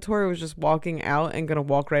Katura was just walking out and gonna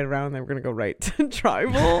walk right around and they were gonna go right to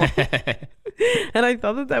tribal. And I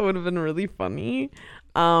thought that would have been really funny.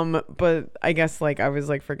 But I guess like I was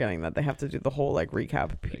like forgetting that they have to do the whole like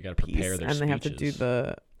recap they gotta prepare their and speeches. They have to do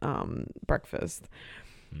the breakfast.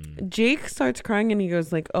 Jake starts crying and he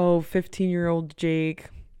goes like, "Oh, 15-year-old Jake."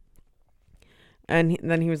 And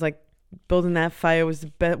then he was like, "Building that fire was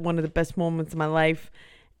one of the best moments of my life."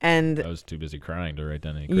 And I was too busy crying to write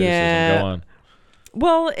down any criticism. Yeah. Go on.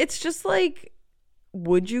 Well, it's just like,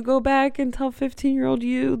 would you go back and tell 15-year-old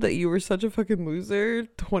you that you were such a fucking loser?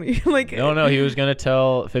 20 like No, he was gonna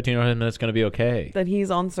tell 15-year-old him that it's gonna be okay. That he's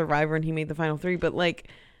on Survivor and he made the final 3. But like,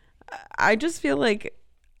 I just feel like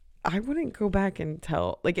I wouldn't go back and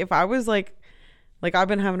tell. Like, if I was like I've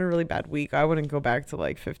been having a really bad week, I wouldn't go back to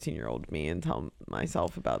like 15-year-old me and tell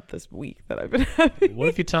myself about this week that I've been having. What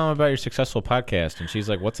if you tell him about your successful podcast and she's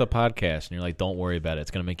like, "What's a podcast?" And you're like, "Don't worry about it.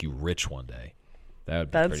 It's gonna make you rich one day." That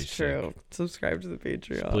would be pretty true. Sick. Subscribe to the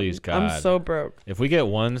Patreon. Please, God. I'm so broke. If we get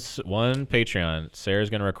one Patreon,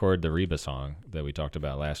 Sarah's gonna record the Reba song that we talked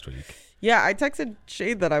about last week. Yeah, I texted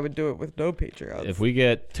Shade that I would do it with no Patreons. If we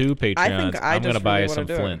get 2 Patreons, I'm gonna buy some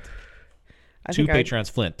Flint. 2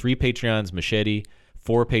 Patreons, Flint. 3 Patreons, Machete.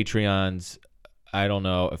 4 Patreons. I don't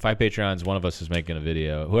know. 5 Patreons, one of us is making a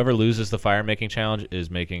video. Whoever loses the fire making challenge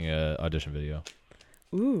is making a audition video.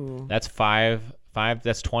 Ooh. That's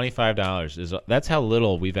that's $25. That's how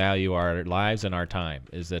little we value our lives and our time.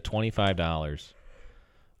 Is that $25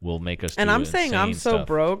 will make us. And do I'm saying I'm so stuff.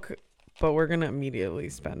 broke, but we're gonna immediately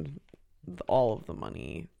spend all of the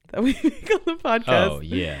money that we make on the podcast. Oh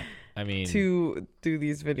yeah, I mean to do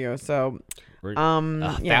these videos. So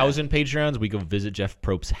 1,000 Patreons, we go visit Jeff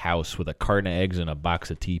Probst's house with a carton of eggs and a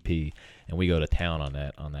box of TP, and we go to town on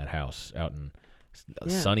that house out in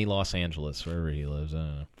sunny Los Angeles, wherever he lives. I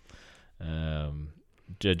don't know.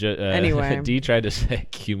 Anyway. D tried to say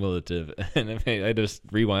cumulative, and I just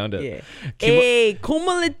rewound it. Yeah. Hey,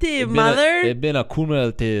 cumulative, mother. It's been a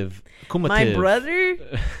cumulative. My brother.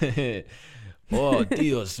 Oh,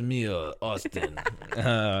 Dios mío, Austin.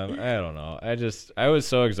 I don't know. I was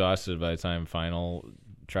so exhausted by the time final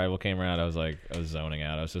tribal came around. I was zoning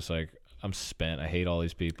out. I was just like, I'm spent. I hate all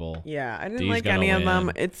these people. Yeah, I didn't D's like gonna any of them.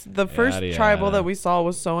 win. It's the first Yada, tribal yada. that we saw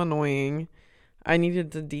was so annoying. I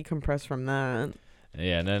needed to decompress from that.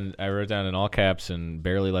 Yeah, and then I wrote down in all caps and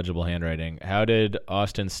barely legible handwriting, how did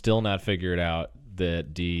Austin still not figure it out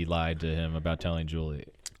that D lied to him about telling Julie?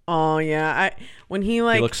 Oh yeah, when he He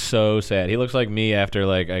looks so sad. He looks like me after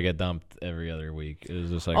I get dumped every other week. It was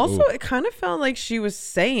just like, also ooh. it kind of felt like she was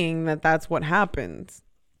saying that that's what happened,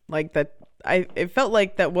 like that. It felt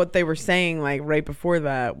like that what they were saying right before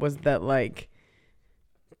that was that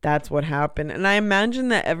that's what happened, and I imagine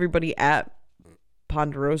that everybody at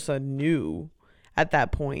Ponderosa knew at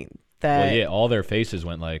that point that. Well, yeah, all their faces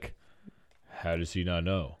went like, how does he not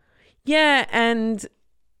know? Yeah, and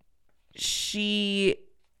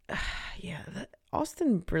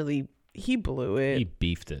Austin really, he blew it. He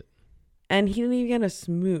beefed it. And he didn't even get a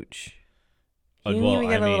smooch. He didn't even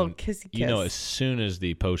get a little kissy kiss. You know, as soon as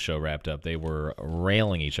the post show wrapped up, they were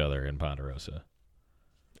railing each other in Ponderosa.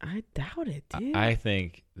 I doubt it, dude. I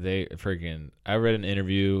think they I read an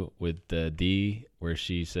interview with D where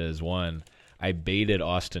she says, one, I baited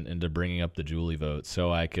Austin into bringing up the Julie vote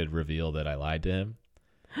so I could reveal that I lied to him.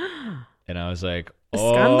 And I was like,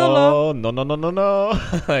 oh, no.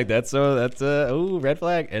 that's a red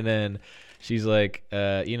flag. And then she's like,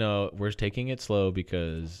 we're taking it slow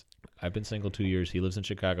because I've been single 2 years. He lives in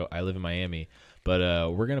Chicago. I live in Miami. But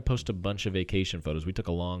we're going to post a bunch of vacation photos. We took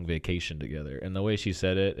a long vacation together. And the way she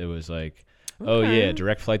said it, it was like, oh, yeah,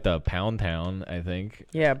 direct flight to Pound Town, I think.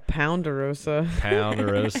 Yeah, Ponderosa.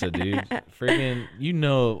 Ponderosa, dude. Freaking,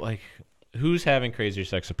 who's having crazier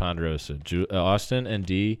sex at Ponderosa? Austin and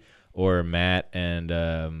D or Matt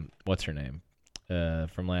and, what's her name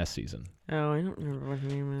from last season? Oh, I don't remember what her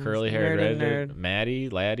name is. Curly-haired redhead. Maddie,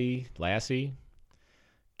 Laddie, Lassie,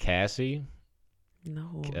 Cassie.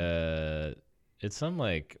 No. It's some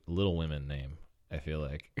Little Women name, I feel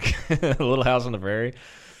like. Little House on the Prairie.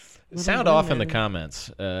 Sound off in the comments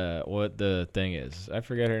what the thing is. I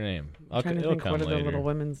forget her name. I'm trying to think what are the Little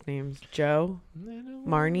Women's names. Joe?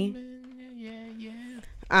 Marnie?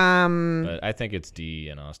 But I think it's D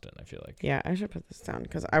and Austin, I feel like. Yeah, I should put this down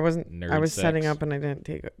because I was setting up and I didn't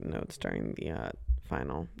take notes during the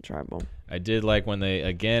final tribal. I did like when they,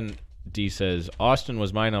 again, D says, Austin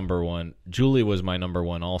was my number one. Julie was my number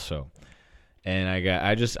one also. And I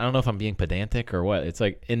don't know if I'm being pedantic or what. It's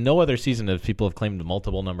like in no other season have people have claimed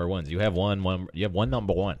multiple number ones. You have one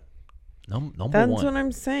number one. Number That's one. what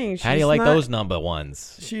I'm saying. How do you like those number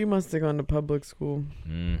ones? She must have gone to public school.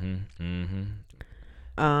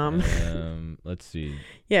 Let's see.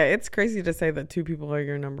 Yeah, it's crazy to say that two people are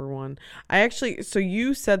your number one. So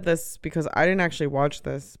you said this because I didn't actually watch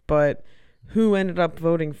this, but who ended up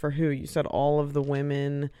voting for who? You said all of the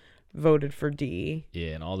women voted for D.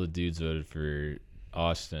 Yeah, and all the dudes voted for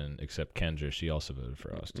Austin except Kendra. She also voted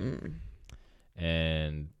for Austin.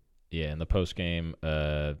 And yeah, in the post game,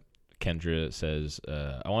 Kendra says,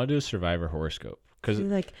 "I want to do a Survivor horoscope." She's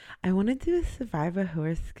like, "I want to do a Survivor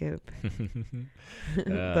horoscope."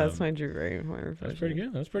 That's my Drew Barrymore. That's pretty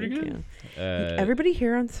good. That's pretty good. Everybody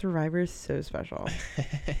here on Survivor is so special.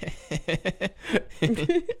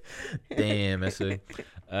 Damn essay.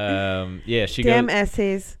 Yeah, she Damn goes.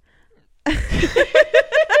 essays.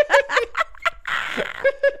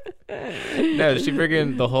 No, she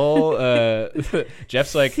friggin' the whole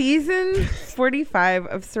Jeff's like season 45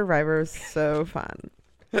 of Survivor is so fun.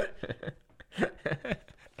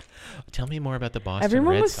 Tell me more about the Boston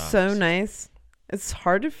Everyone Red was Sox. so nice. It's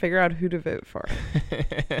hard to figure out who to vote for.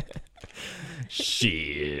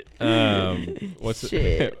 Shit.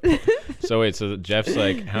 So Jeff's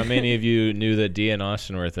like, how many of you knew that D and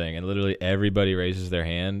Austin were a thing? And literally everybody raises their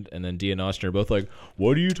hand, and then D and Austin are both like,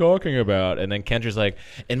 what are you talking about? And then Kendra's like,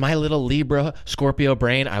 in my little Libra Scorpio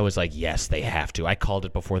brain, I was like, yes, they have to. I called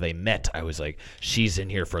it before they met. I was like, she's in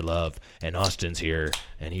here for love, and Austin's here,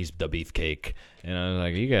 and he's the beefcake. And I was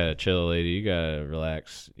like, you gotta chill, lady. You gotta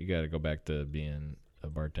relax. You gotta go back to being a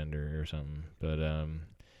bartender or something. But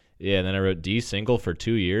yeah, and then I wrote D single for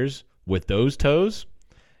 2 years with those toes.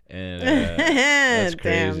 And that's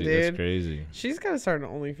crazy. Damn, dude. That's crazy. She's got to start an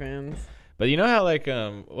OnlyFans. But you know how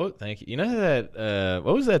thank you. You know how that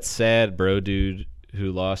what was that sad bro dude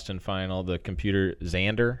who lost in final, the computer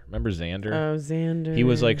Xander. Remember Xander? Oh, Xander. He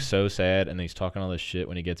was like so sad, and he's talking all this shit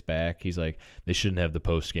when he gets back. He's like, they shouldn't have the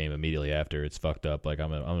post game immediately after. It's fucked up. Like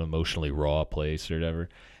I'm an emotionally raw place or whatever.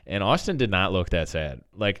 And Austin did not look that sad.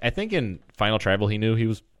 Like I think in Final Tribal he knew he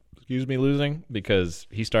was, losing because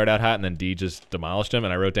he started out hot and then D just demolished him.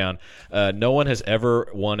 And I wrote down, no one has ever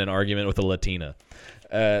won an argument with a Latina.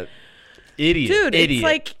 Idiot. Dude, idiot. it's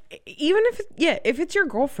like, even if it's your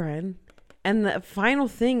girlfriend and the final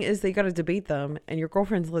thing is they got to debate them and your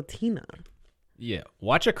girlfriend's Latina. Yeah.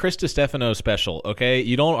 Watch a Chris Stefano special, okay?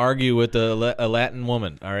 You don't argue with a Latin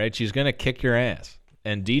woman, all right? She's going to kick your ass.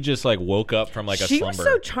 And D just like woke up from like a slumber. She was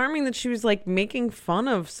so charming that she was like making fun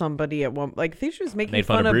of somebody at one. Like I think she was making Made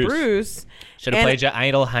fun of Bruce. Should have played your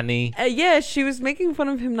idol, honey. Yeah, she was making fun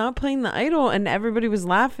of him not playing the idol, and everybody was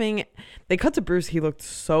laughing. They cut to Bruce; he looked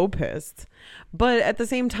so pissed. But at the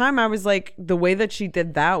same time, I was like, the way that she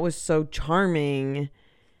did that was so charming,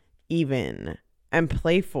 even and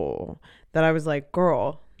playful that I was like,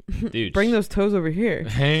 "Girl, Dude, bring those toes over here."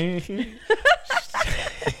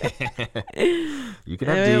 You can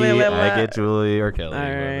have D, I get Julie or Kelly. All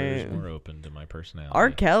Whoever's right. more open to my personality.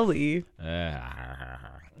 R. Kelly.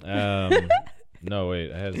 No,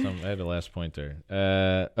 wait. I had a last point there.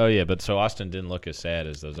 Oh yeah, but so Austin didn't look as sad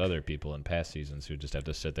as those other people in past seasons who just have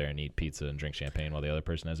to sit there and eat pizza and drink champagne while the other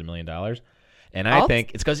person has $1 million. And I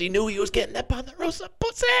think it's because he knew he was getting that Ponderosa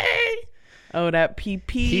pussy. Oh, that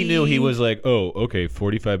PP. He knew he was like, oh, okay,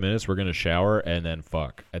 45 minutes, we're gonna shower and then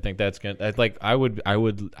fuck. I think that's gonna like I would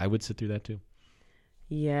sit through that too.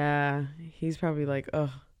 Yeah, he's probably like,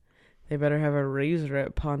 oh, they better have a razor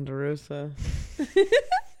at Ponderosa.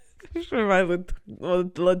 For my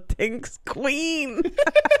Latinx queen.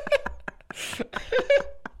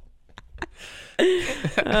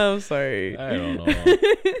 I'm sorry. I don't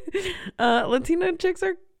know. Latina chicks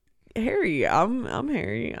are hairy. I'm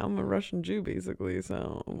hairy. I'm a Russian Jew basically.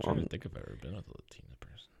 So I'm trying to think if I've ever been with a Latina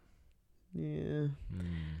person.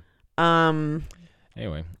 Yeah.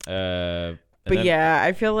 Anyway. But then, yeah,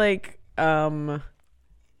 I feel like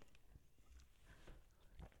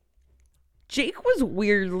Jake was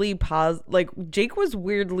weirdly Jake was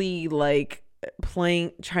weirdly like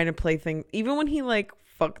trying to play things. Even when he like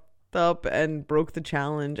fucked up and broke the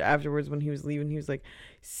challenge afterwards when he was leaving, he was like,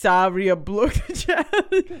 sorry, I broke the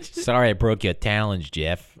challenge. Sorry, I broke your challenge,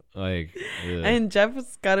 Jeff. Like, and Jeff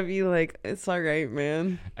was gotta be like, it's all right,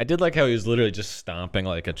 man. I did like how he was literally just stomping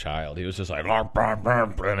like a child. He was just like,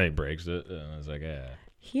 and he breaks it. And I was like, yeah.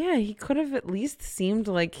 Yeah, he could have at least seemed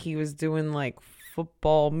like he was doing like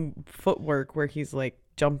football footwork where he's like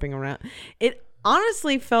jumping around. It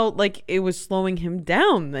honestly felt like it was slowing him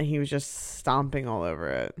down that he was just stomping all over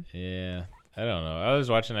it. Yeah, I don't know. I was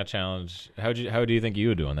watching that challenge. How do you think you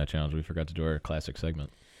would do on that challenge? We forgot to do our classic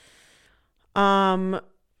segment.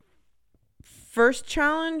 First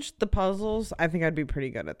challenge, the puzzles. I think I'd be pretty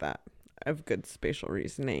good at that. I have good spatial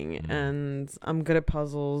reasoning, and I'm good at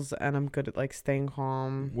puzzles, and I'm good at like staying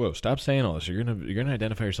calm. Whoa! Stop saying all this. You're gonna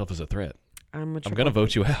identify yourself as a threat. I'm gonna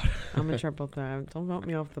vote you out. I'm a triple threat. Don't vote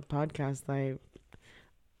me off the podcast. I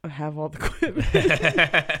have all the equipment.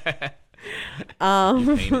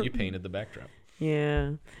 You painted the backdrop.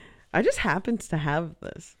 Yeah, I just happened to have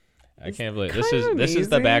this. I can't believe this is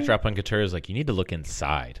the backdrop on Couture's like, you need to look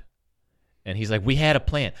inside, and he's like, we had a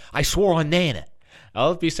plan. I swore on Nana.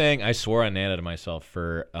 I'll be saying I swore on Nana to myself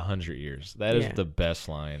for 100 years. That is the best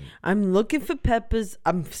line. I'm looking for peppers.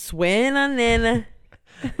 I'm swearing on Nana.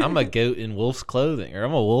 I'm a goat in wolf's clothing, or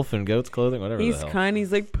I'm a wolf in goat's clothing, whatever. He's the hell. kind.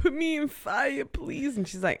 He's like, put me in fire, please. And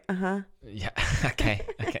she's like, Yeah. Okay.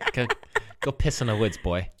 Go piss in the woods,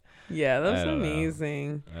 boy. Yeah, that's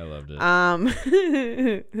amazing. I loved it.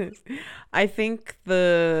 I think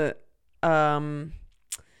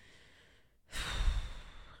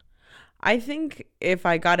I think if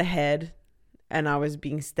I got ahead and I was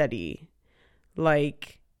being steady,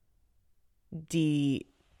 like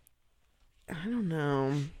I don't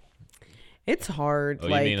know. It's hard. Oh,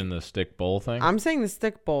 like, you mean in the stick bowl thing? I'm saying the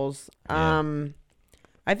stick bowls. Yeah.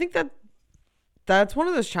 I think that's one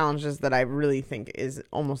of those challenges that I really think is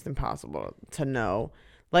almost impossible to know.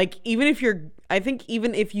 Like, even if you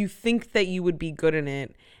think that you would be good in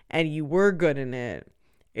it and you were good in it,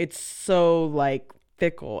 it's so like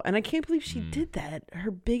fickle. And I can't believe she did that. Her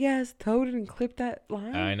big ass toe didn't clip that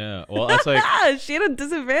line. I know. Well, that's like she had a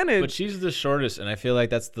disadvantage. But she's the shortest, and I feel like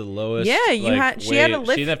that's the lowest. Yeah, she had to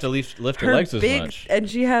lift. She didn't have to lift her legs as much, and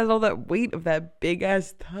she has all that weight of that big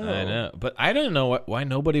ass toe. I know, but I don't know why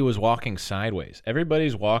nobody was walking sideways.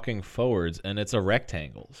 Everybody's walking forwards, and it's a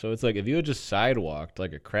rectangle. So it's like if you had just sidewalked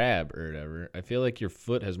like a crab or whatever, I feel like your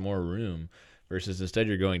foot has more room versus instead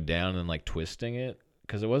you're going down and like twisting it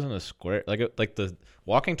because it wasn't a square. Like the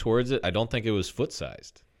walking towards it, I don't think it was foot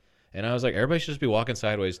sized. And I was like, everybody should just be walking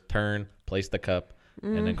sideways, turn, place the cup,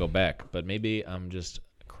 and then go back. But maybe I'm just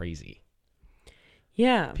crazy.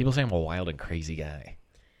 Yeah. People say I'm a wild and crazy guy.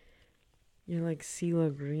 You're like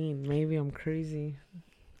CeeLo Green. Maybe I'm crazy.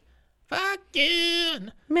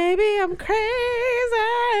 Fucking. Maybe I'm crazy.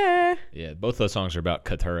 Yeah, both those songs are about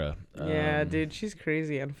Katura. Yeah, dude, she's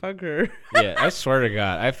crazy and fuck her. Yeah, I swear to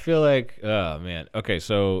God. I feel like, oh, man. Okay,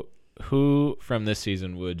 so who from this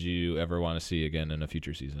season would you ever want to see again in a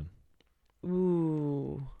future season?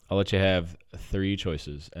 Ooh. I'll let you have 3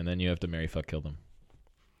 choices, and then you have to marry, fuck, kill them.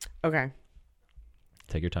 Okay.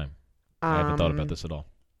 Take your time. I haven't thought about this at all.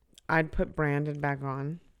 I'd put Brandon back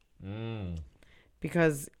on.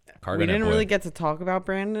 Because Cargonet we didn't boy. really get to talk about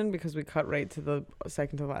Brandon because we cut right to the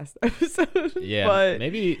second to last episode. Yeah, but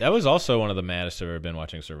maybe that was also one of the maddest I've ever been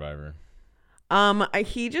watching Survivor.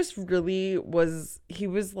 he just really was. He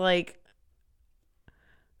was like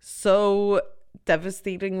so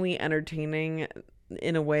devastatingly entertaining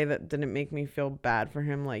in a way that didn't make me feel bad for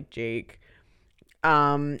him, like Jake.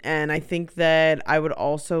 And I think that I would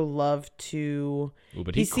also love to. Ooh,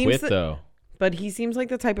 but he quit though. But he seems like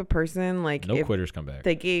the type of person, like, No if quitters come back.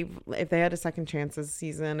 if they had a second chance this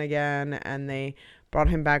season again and they brought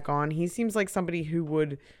him back on, he seems like somebody who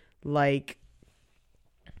would like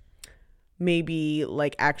maybe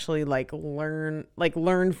like actually like learn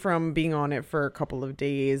from being on it for a couple of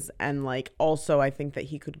days. And like also I think that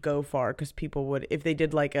he could go far because people would, if they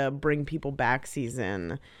did like a bring people back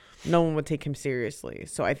season, no one would take him seriously.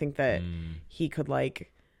 So I think that he could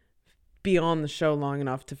like be on the show long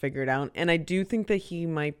enough to figure it out. And I do think that he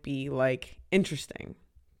might be like interesting.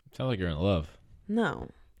 Sounds like you're in love.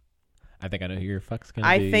 No. I think I know who your fuck's gonna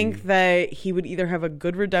be. I think that he would either have a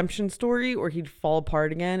good redemption story or he'd fall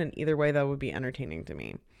apart again, and either way that would be entertaining to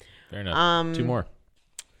me. Fair enough. 2 more.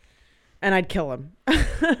 And I'd kill him.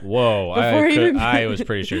 Whoa. I was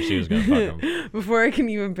pretty sure she was gonna fuck him. Before I can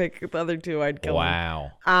even pick the other 2, I'd kill him.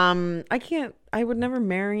 Wow. I would never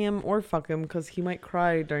marry him or fuck him because he might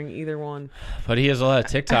cry during either one. But he has a lot of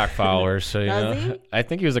TikTok followers, so you Does know. he? I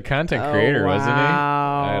think he was a content creator, wasn't he?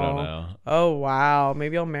 I don't know. Oh wow,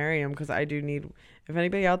 maybe I'll marry him because I do need. If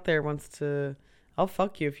anybody out there wants to, I'll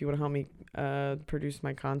fuck you if you want to help me produce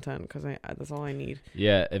my content because that's all I need.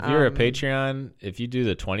 Yeah, if you're a Patreon, if you do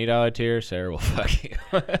the $20 tier, Sarah will fuck you.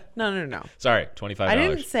 No. Sorry, $25. I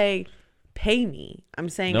didn't say pay me. I'm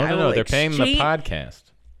saying no. They're paying the podcast.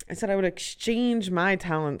 I said I would exchange my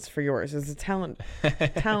talents for yours. It's a talent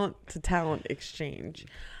to talent exchange.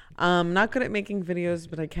 Not good at making videos,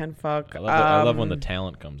 but I can fuck. I love when the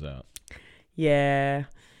talent comes out. Yeah.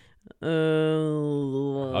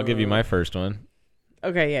 I'll give you my first one.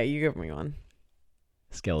 Okay, yeah, you give me one.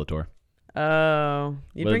 Skeletor. Oh,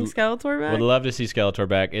 you bring Skeletor back? Would love to see Skeletor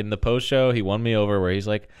back. In the post show, he won me over where he's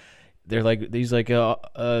like, Austin,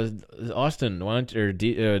 why don't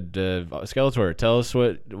Skeletor, tell us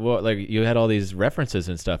what like you had all these references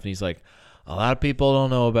and stuff, and he's like, a lot of people don't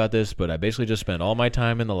know about this, but I basically just spent all my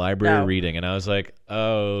time in the library reading, and I was like,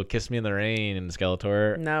 oh, Kiss Me in the Rain,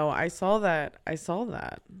 Skeletor. No, I saw that,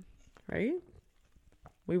 right?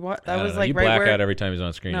 We that was like you right black where, out every time he's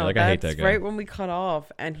on screen. No, You're like, I hate that guy. Right when we cut off,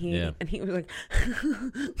 and he was like,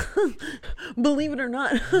 believe it or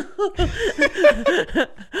not,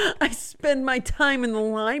 I spend my time in the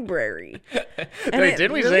library. Wait,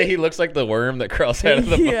 didn't we say he looks like the worm that crawls out of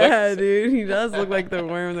the box? Yeah, dude, he does look like the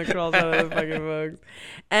worm that crawls out of the fucking box.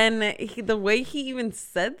 And the way he even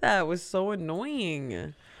said that was so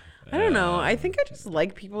annoying. I don't know. I think I just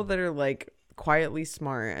like people that are like quietly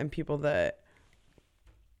smart and people that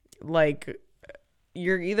like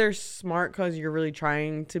you're either smart because you're really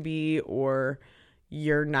trying to be, or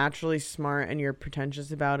you're naturally smart and you're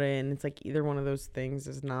pretentious about it, and it's like either one of those things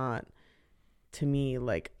is not, to me,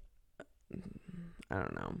 like, I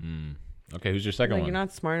don't know. Okay, who's your second one? You're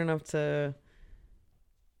not smart enough to.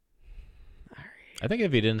 I think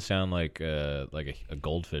if he didn't sound like a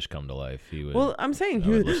goldfish come to life, he would. Well, I'm saying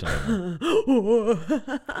he would listen to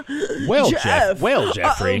him. Well,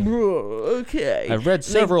 Jeffrey. Okay. I've read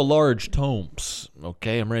several large tomes.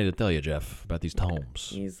 Okay, I'm ready to tell you, Jeff, about these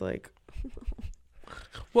tomes. He's like,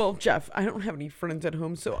 well, Jeff, I don't have any friends at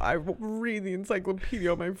home, so I will read the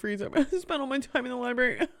encyclopedia on my free time. I spend all my time in the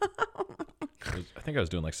library. I think I was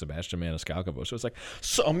doing like Sebastian Maniscalco. So it's like,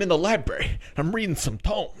 so I'm in the library. I'm reading some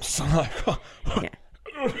tomes.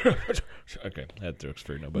 Okay, I had to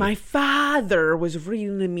explain nobody. My father was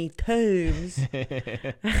reading me tomes. We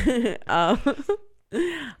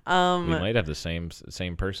might have the same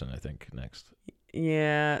person, I think, next.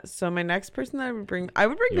 Yeah. So my next person that I would bring,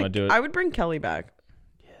 You wanna do it? I would bring Kelly back,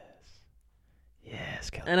 Yes,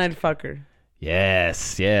 Skeletor. and I'd fuck her.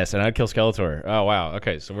 Yes, and I'd kill Skeletor. Oh wow.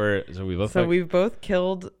 Okay, so we both. So we've both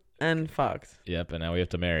killed and fucked. Yep, and now we have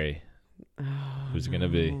to marry. Who's it gonna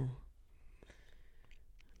be?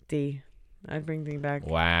 D. I'd bring D back.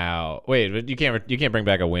 Wow. Wait, but you can't bring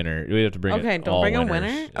back a winner. We have to bring. Okay, don't all bring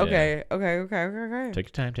winners. a winner. Yeah. Okay. Take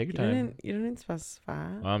your time. Take your time. You didn't specify.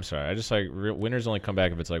 Oh, I'm sorry. I just like winners only come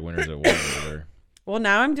back if it's like winners at one. Or Well,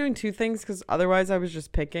 now I'm doing two things because otherwise I was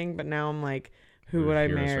just picking, but now I'm like, who would I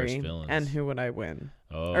heroes versus marry villains. and who would I win,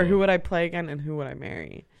 oh. or who would I play again and who would I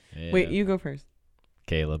marry? Yeah. Wait, you go first.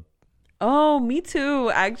 Caleb. Oh, me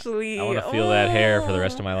too. Actually, I want to feel that hair for the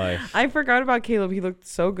rest of my life. I forgot about Caleb. He looked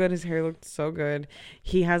so good. His hair looked so good.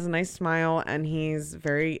 He has a nice smile, and he's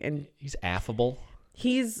very He's affable.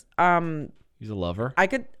 he's He's a lover.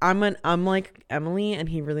 I'm like Emily, and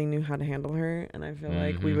he really knew how to handle her, and I feel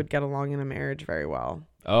like we Mhm. would get along in a marriage very well.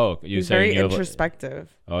 Oh, you He's saying very you have,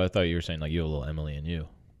 introspective. oh, I thought you were saying like you have a little Emily in you.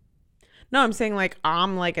 No, I'm saying like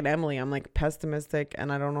I'm like an Emily. I'm like pessimistic,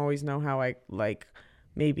 and I don't always know how I like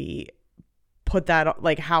maybe put that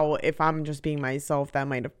like how if I'm just being myself that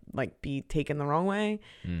might like be taken the wrong way,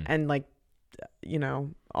 and like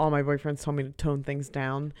all my boyfriends told me to tone things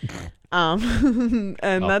down, and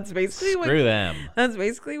that's basically Screw them. That's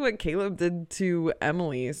basically what Caleb did to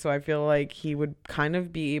Emily. So I feel like he would kind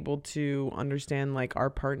of be able to understand like our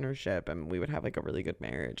partnership, and we would have like a really good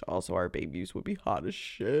marriage. Also, our babies would be hot as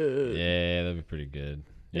shit. Yeah, that'd be pretty good.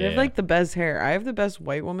 They have like the best hair. I have the best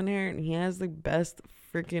white woman hair, and he has the best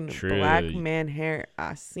freaking black man hair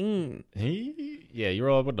I seen. You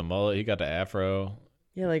roll up with the mullet. He got the afro.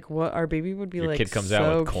 Yeah, like what our baby would be Your like. kid comes so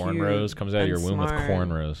out with cornrows. Comes out of your womb with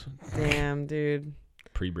cornrows. Damn, dude.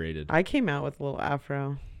 Pre-braided. I came out with a little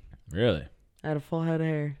afro. Really? I had a full head of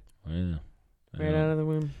hair. Yeah. Right out of the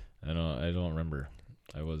womb. I don't remember.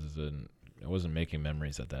 I wasn't making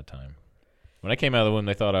memories at that time. When I came out of the womb,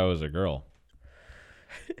 they thought I was a girl.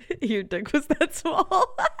 Your dick was that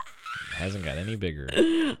small? It hasn't got any bigger.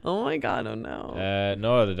 Oh my god! Oh no.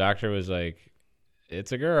 No, the doctor was like,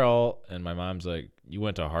 "It's a girl," and my mom's like, "You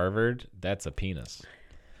went to Harvard? That's a penis."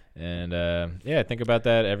 And I think about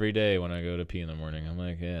that every day when I go to pee in the morning. I'm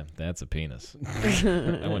like, "Yeah, that's a penis."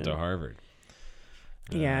 I went to Harvard.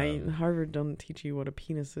 Yeah, Harvard don't teach you what a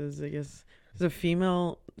penis is. I guess is a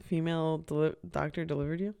female doctor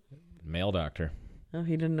delivered you? Male doctor. Oh,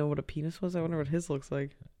 he didn't know what a penis was. I wonder what his looks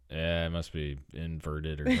like. Yeah, it must be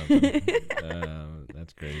inverted or something.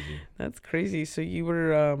 That's crazy. That's crazy. So you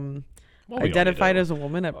were We identified as a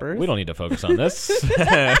woman at birth? We don't need to focus on this.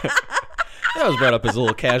 That was brought up as a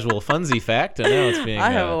little casual funsy fact, and now it's being.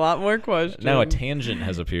 I have a lot more questions. Now a tangent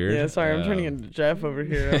has appeared. Yeah, sorry, I'm turning into Jeff over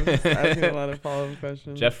here. I'm just asking a lot of follow-up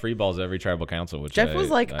questions. Jeff freeballs every tribal council, which Jeff was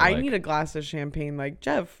like, I need a glass of champagne. Like,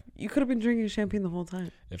 Jeff, you could have been drinking champagne the whole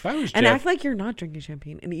time. If I was and Jeff, act like you're not drinking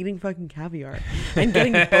champagne and eating fucking caviar and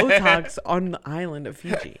getting Botox on the island of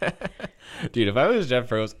Fiji. Dude, if I was Jeff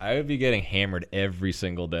Probst, I would be getting hammered every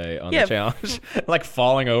single day on the challenge, like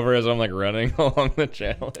falling over as I'm like running along the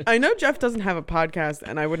challenge. I know Jeff doesn't have a podcast,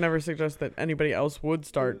 and I would never suggest that anybody else would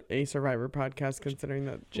start a Survivor podcast, considering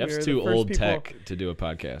that Jeff's too old tech to do a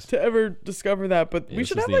podcast to ever discover that. But we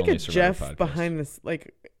should have like a Jeff podcast behind this,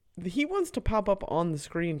 like. He wants to pop up on the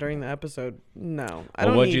screen during the episode. No, I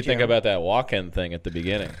don't. What did you think about that walk-in thing at the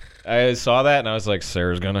beginning? I saw that and I was like,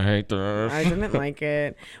 Sarah's gonna hate this. I didn't like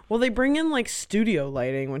it. Well, they bring in like studio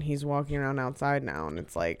lighting when he's walking around outside now, and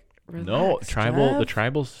it's like, relax, Jeff. The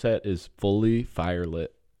tribal set is fully fire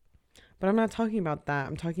lit. But I'm not talking about that.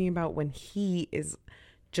 I'm talking about when he is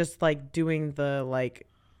just like doing the like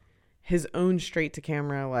his own straight to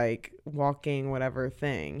camera, like walking whatever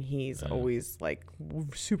thing. He's always like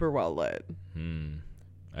super well lit.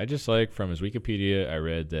 I just like from his Wikipedia, I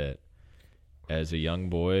read that as a young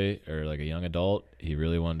boy or like a young adult, he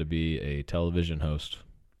really wanted to be a television host,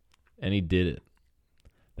 and he did it.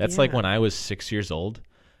 That's like when I was 6 years old.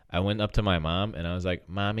 I went up to my mom and I was like,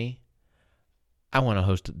 "Mommy, I want to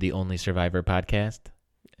host the Only Survivor podcast,"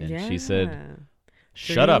 and she said,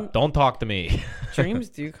 "Shut up! Don't talk to me." Dreams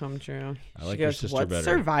do come true. I like she your goes, sister "What's better."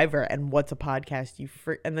 Survivor and what's a podcast?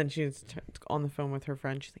 And then she's on the phone with her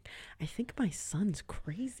friend. She's like, "I think my son's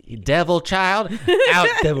crazy." Devil child, out,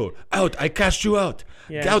 devil, out! I cast you out.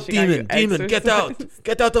 Yeah, out, demon, get out!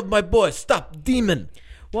 Get out of my boy! Stop, demon!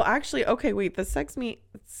 Well, actually, okay, wait. This segues me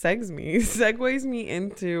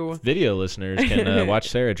into. Video listeners can watch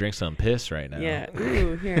Sarah drink some piss right now. Yeah.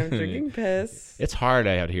 Ooh, here I'm drinking piss. It's hard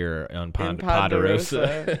out here on In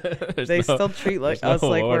Ponderosa. They still treat us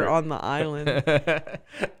like water. we're on the island.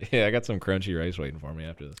 Yeah, I got some crunchy rice waiting for me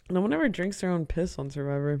after this. No one ever drinks their own piss on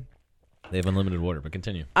Survivor. They have unlimited water, but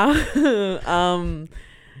continue.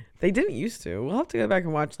 They didn't used to. We'll have to go back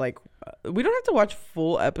and watch we don't have to watch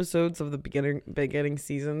full episodes of the beginning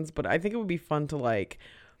seasons, but I think it would be fun to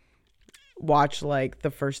watch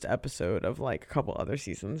the first episode of a couple other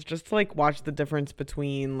seasons, just to watch the difference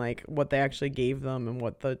between what they actually gave them and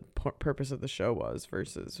what the purpose of the show was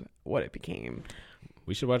versus what it became.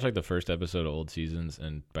 We should watch the first episode of old seasons,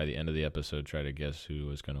 and by the end of the episode, try to guess who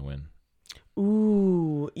was going to win.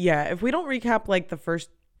 Ooh, yeah. If we don't recap the first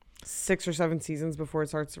 6 or 7 seasons before it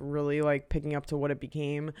starts really picking up to what it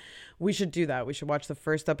became, we should do that. We should watch the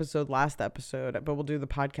first episode, last episode, but we'll do the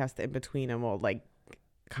podcast in between, and we'll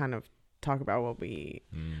kind of talk about what we.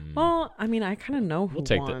 Well, I mean, I kind of know who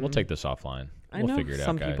won. We'll take this offline. We'll figure it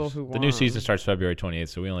out, guys. People who the new season starts February 28th,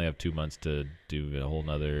 so we only have 2 months to do a whole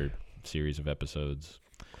nother series of episodes.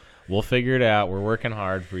 We'll figure it out. We're working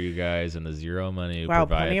hard for you guys, and the zero money. Wow,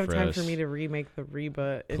 provide plenty of time us. for me to remake the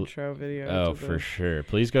Reba intro video. Oh, for sure.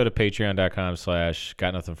 Please go to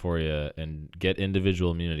patreon.com/gotnothingforyou and get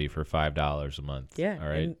individual immunity for $5 a month. Yeah. All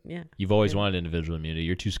right. Yeah. You've always wanted individual immunity.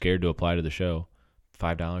 You're too scared to apply to the show.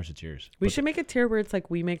 $5, it's yours. We should make a tier where it's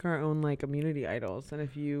we make our own immunity idols, and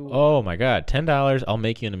if you Oh my God, $10, I'll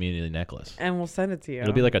make you an immunity necklace. and we'll send it to you.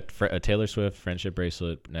 It'll be a Taylor Swift friendship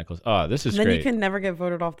bracelet necklace. Oh, this is and then great. you can never get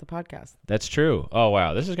voted off the podcast. That's true. Oh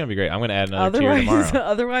wow, this is gonna be great. I'm gonna add another tier tomorrow.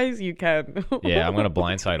 Otherwise, you can. Yeah, I'm gonna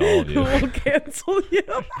blindside all of you. We'll cancel you.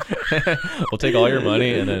 We'll take all your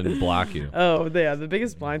money and then block you. Oh yeah, the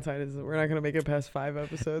biggest blindside is that we're not gonna make it past 5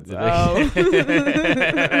 episodes. True.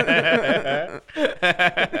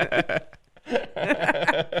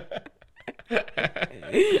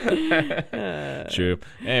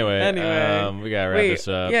 Anyway, we gotta wrap this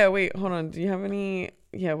up. Yeah, wait, hold on. Do you have any?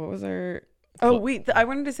 Yeah, what was our? Oh wait, I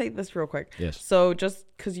wanted to say this real quick. Yes. So just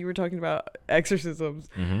because you were talking about exorcisms,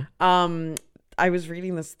 I was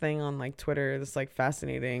reading this thing on Twitter, this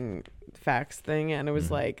fascinating facts thing, and it was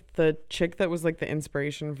the chick that was the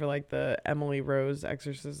inspiration for the Emily Rose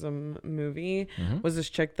exorcism movie was this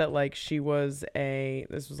chick that she was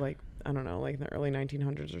this was I don't know, in the early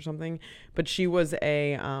 1900s or something, but she was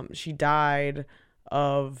she died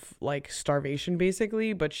of starvation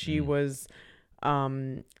basically, but she was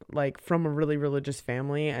from a really religious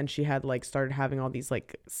family, and she had started having all these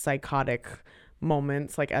psychotic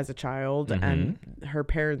moments as a child, and her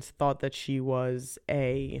parents thought that she was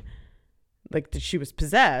that she was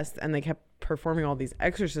possessed, and they kept performing all these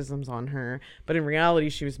exorcisms on her, but in reality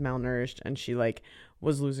she was malnourished, and she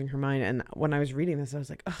was losing her mind. And when I was reading this, I was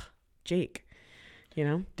like, ugh, Jake,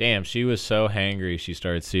 Damn, she was so hangry she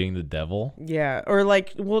started seeing the devil. Yeah. Or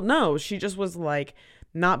well, no, she just was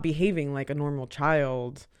not behaving like a normal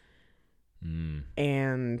child.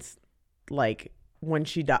 And when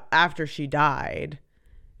after she died,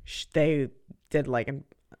 they did an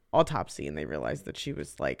autopsy, and they realized that she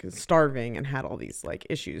was starving and had all these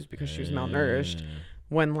issues because she was malnourished.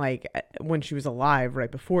 When she was alive,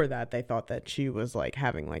 right before that, they thought that she was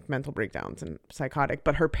having mental breakdowns and psychotic,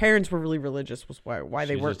 but her parents were really religious, was why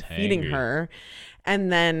they weren't feeding her.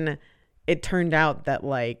 And then it turned out that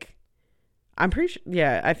I'm pretty sure,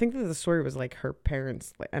 yeah, I think that the story was her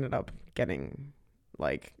parents ended up getting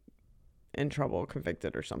in trouble,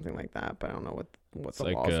 convicted or something like that, but I don't know what the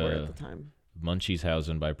laws were at the time.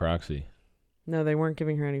 Munchieshausen by proxy. No, they weren't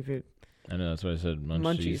giving her any food. I know, that's why I said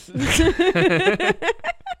munchies. Munchies.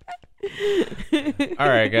 All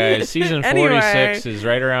right, guys. Season 46 is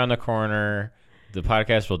right around the corner. The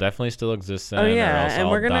podcast will definitely still exist then. Oh yeah, or else and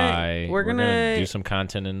I'll we're gonna die. we're gonna do some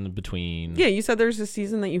content in between. Yeah, you said there's a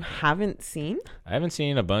season that you haven't seen. I haven't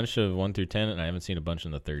seen a bunch of 1 through 10, and I haven't seen a bunch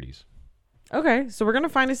in the 30s. Okay, so we're gonna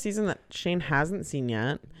find a season that Shane hasn't seen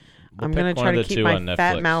yet. We'll I'm gonna try to keep my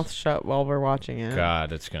fat Netflix. mouth shut while we're watching it.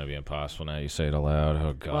 God, it's gonna be impossible now. You say it aloud.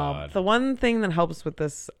 Oh God. Well, the one thing that helps with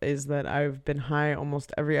this is that I've been high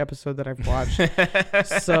almost every episode that I've watched.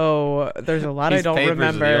 So there's a lot I don't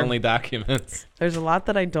remember. Are the only documents. There's a lot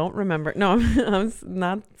that I don't remember. No, I'm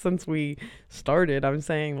not since we started. I'm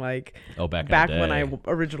saying back when I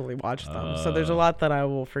originally watched them. So there's a lot that I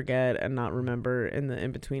will forget and not remember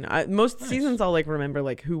in between. Most seasons I'll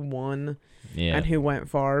remember who won and who went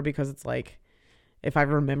far, because it's if I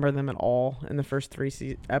remember them at all in the first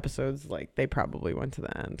 3 episodes, they probably went to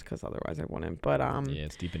the end, because otherwise I wouldn't. But yeah,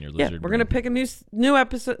 it's deep in your lizard. We're gonna pick a new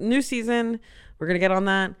episode, new season. We're gonna get on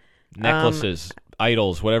that. Necklaces.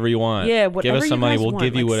 idols, whatever you want. Yeah, whatever give us some you money. guys We'll want.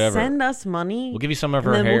 give you Like, whatever. Send us money. We'll give you some of and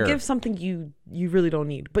her then hair. we'll give something you really don't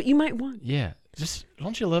need, but you might want. Yeah. Just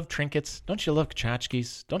don't you love trinkets? Don't you love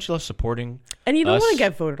tchotchkes? Don't you love supporting? And you don't us? want to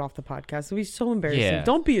get voted off the podcast. It'd be so embarrassing. Yeah.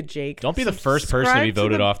 Don't be a Jake. Don't be the first person to be Subscribe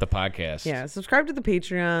voted off the podcast. Yeah, subscribe to the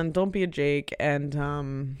Patreon. Don't be a Jake. And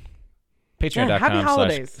Patreon.com happy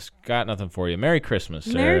holidays. / got nothing for you. Merry Christmas,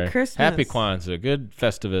 sir. Merry Christmas. Happy Kwanzaa. Good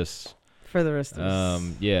Festivus. for the rest of us.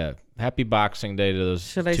 Yeah. Happy Boxing Day to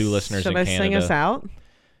those two listeners in Should I Canada. sing us out?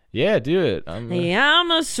 Yeah, do it. I'm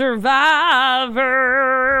a survivor.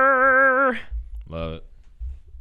 Love it.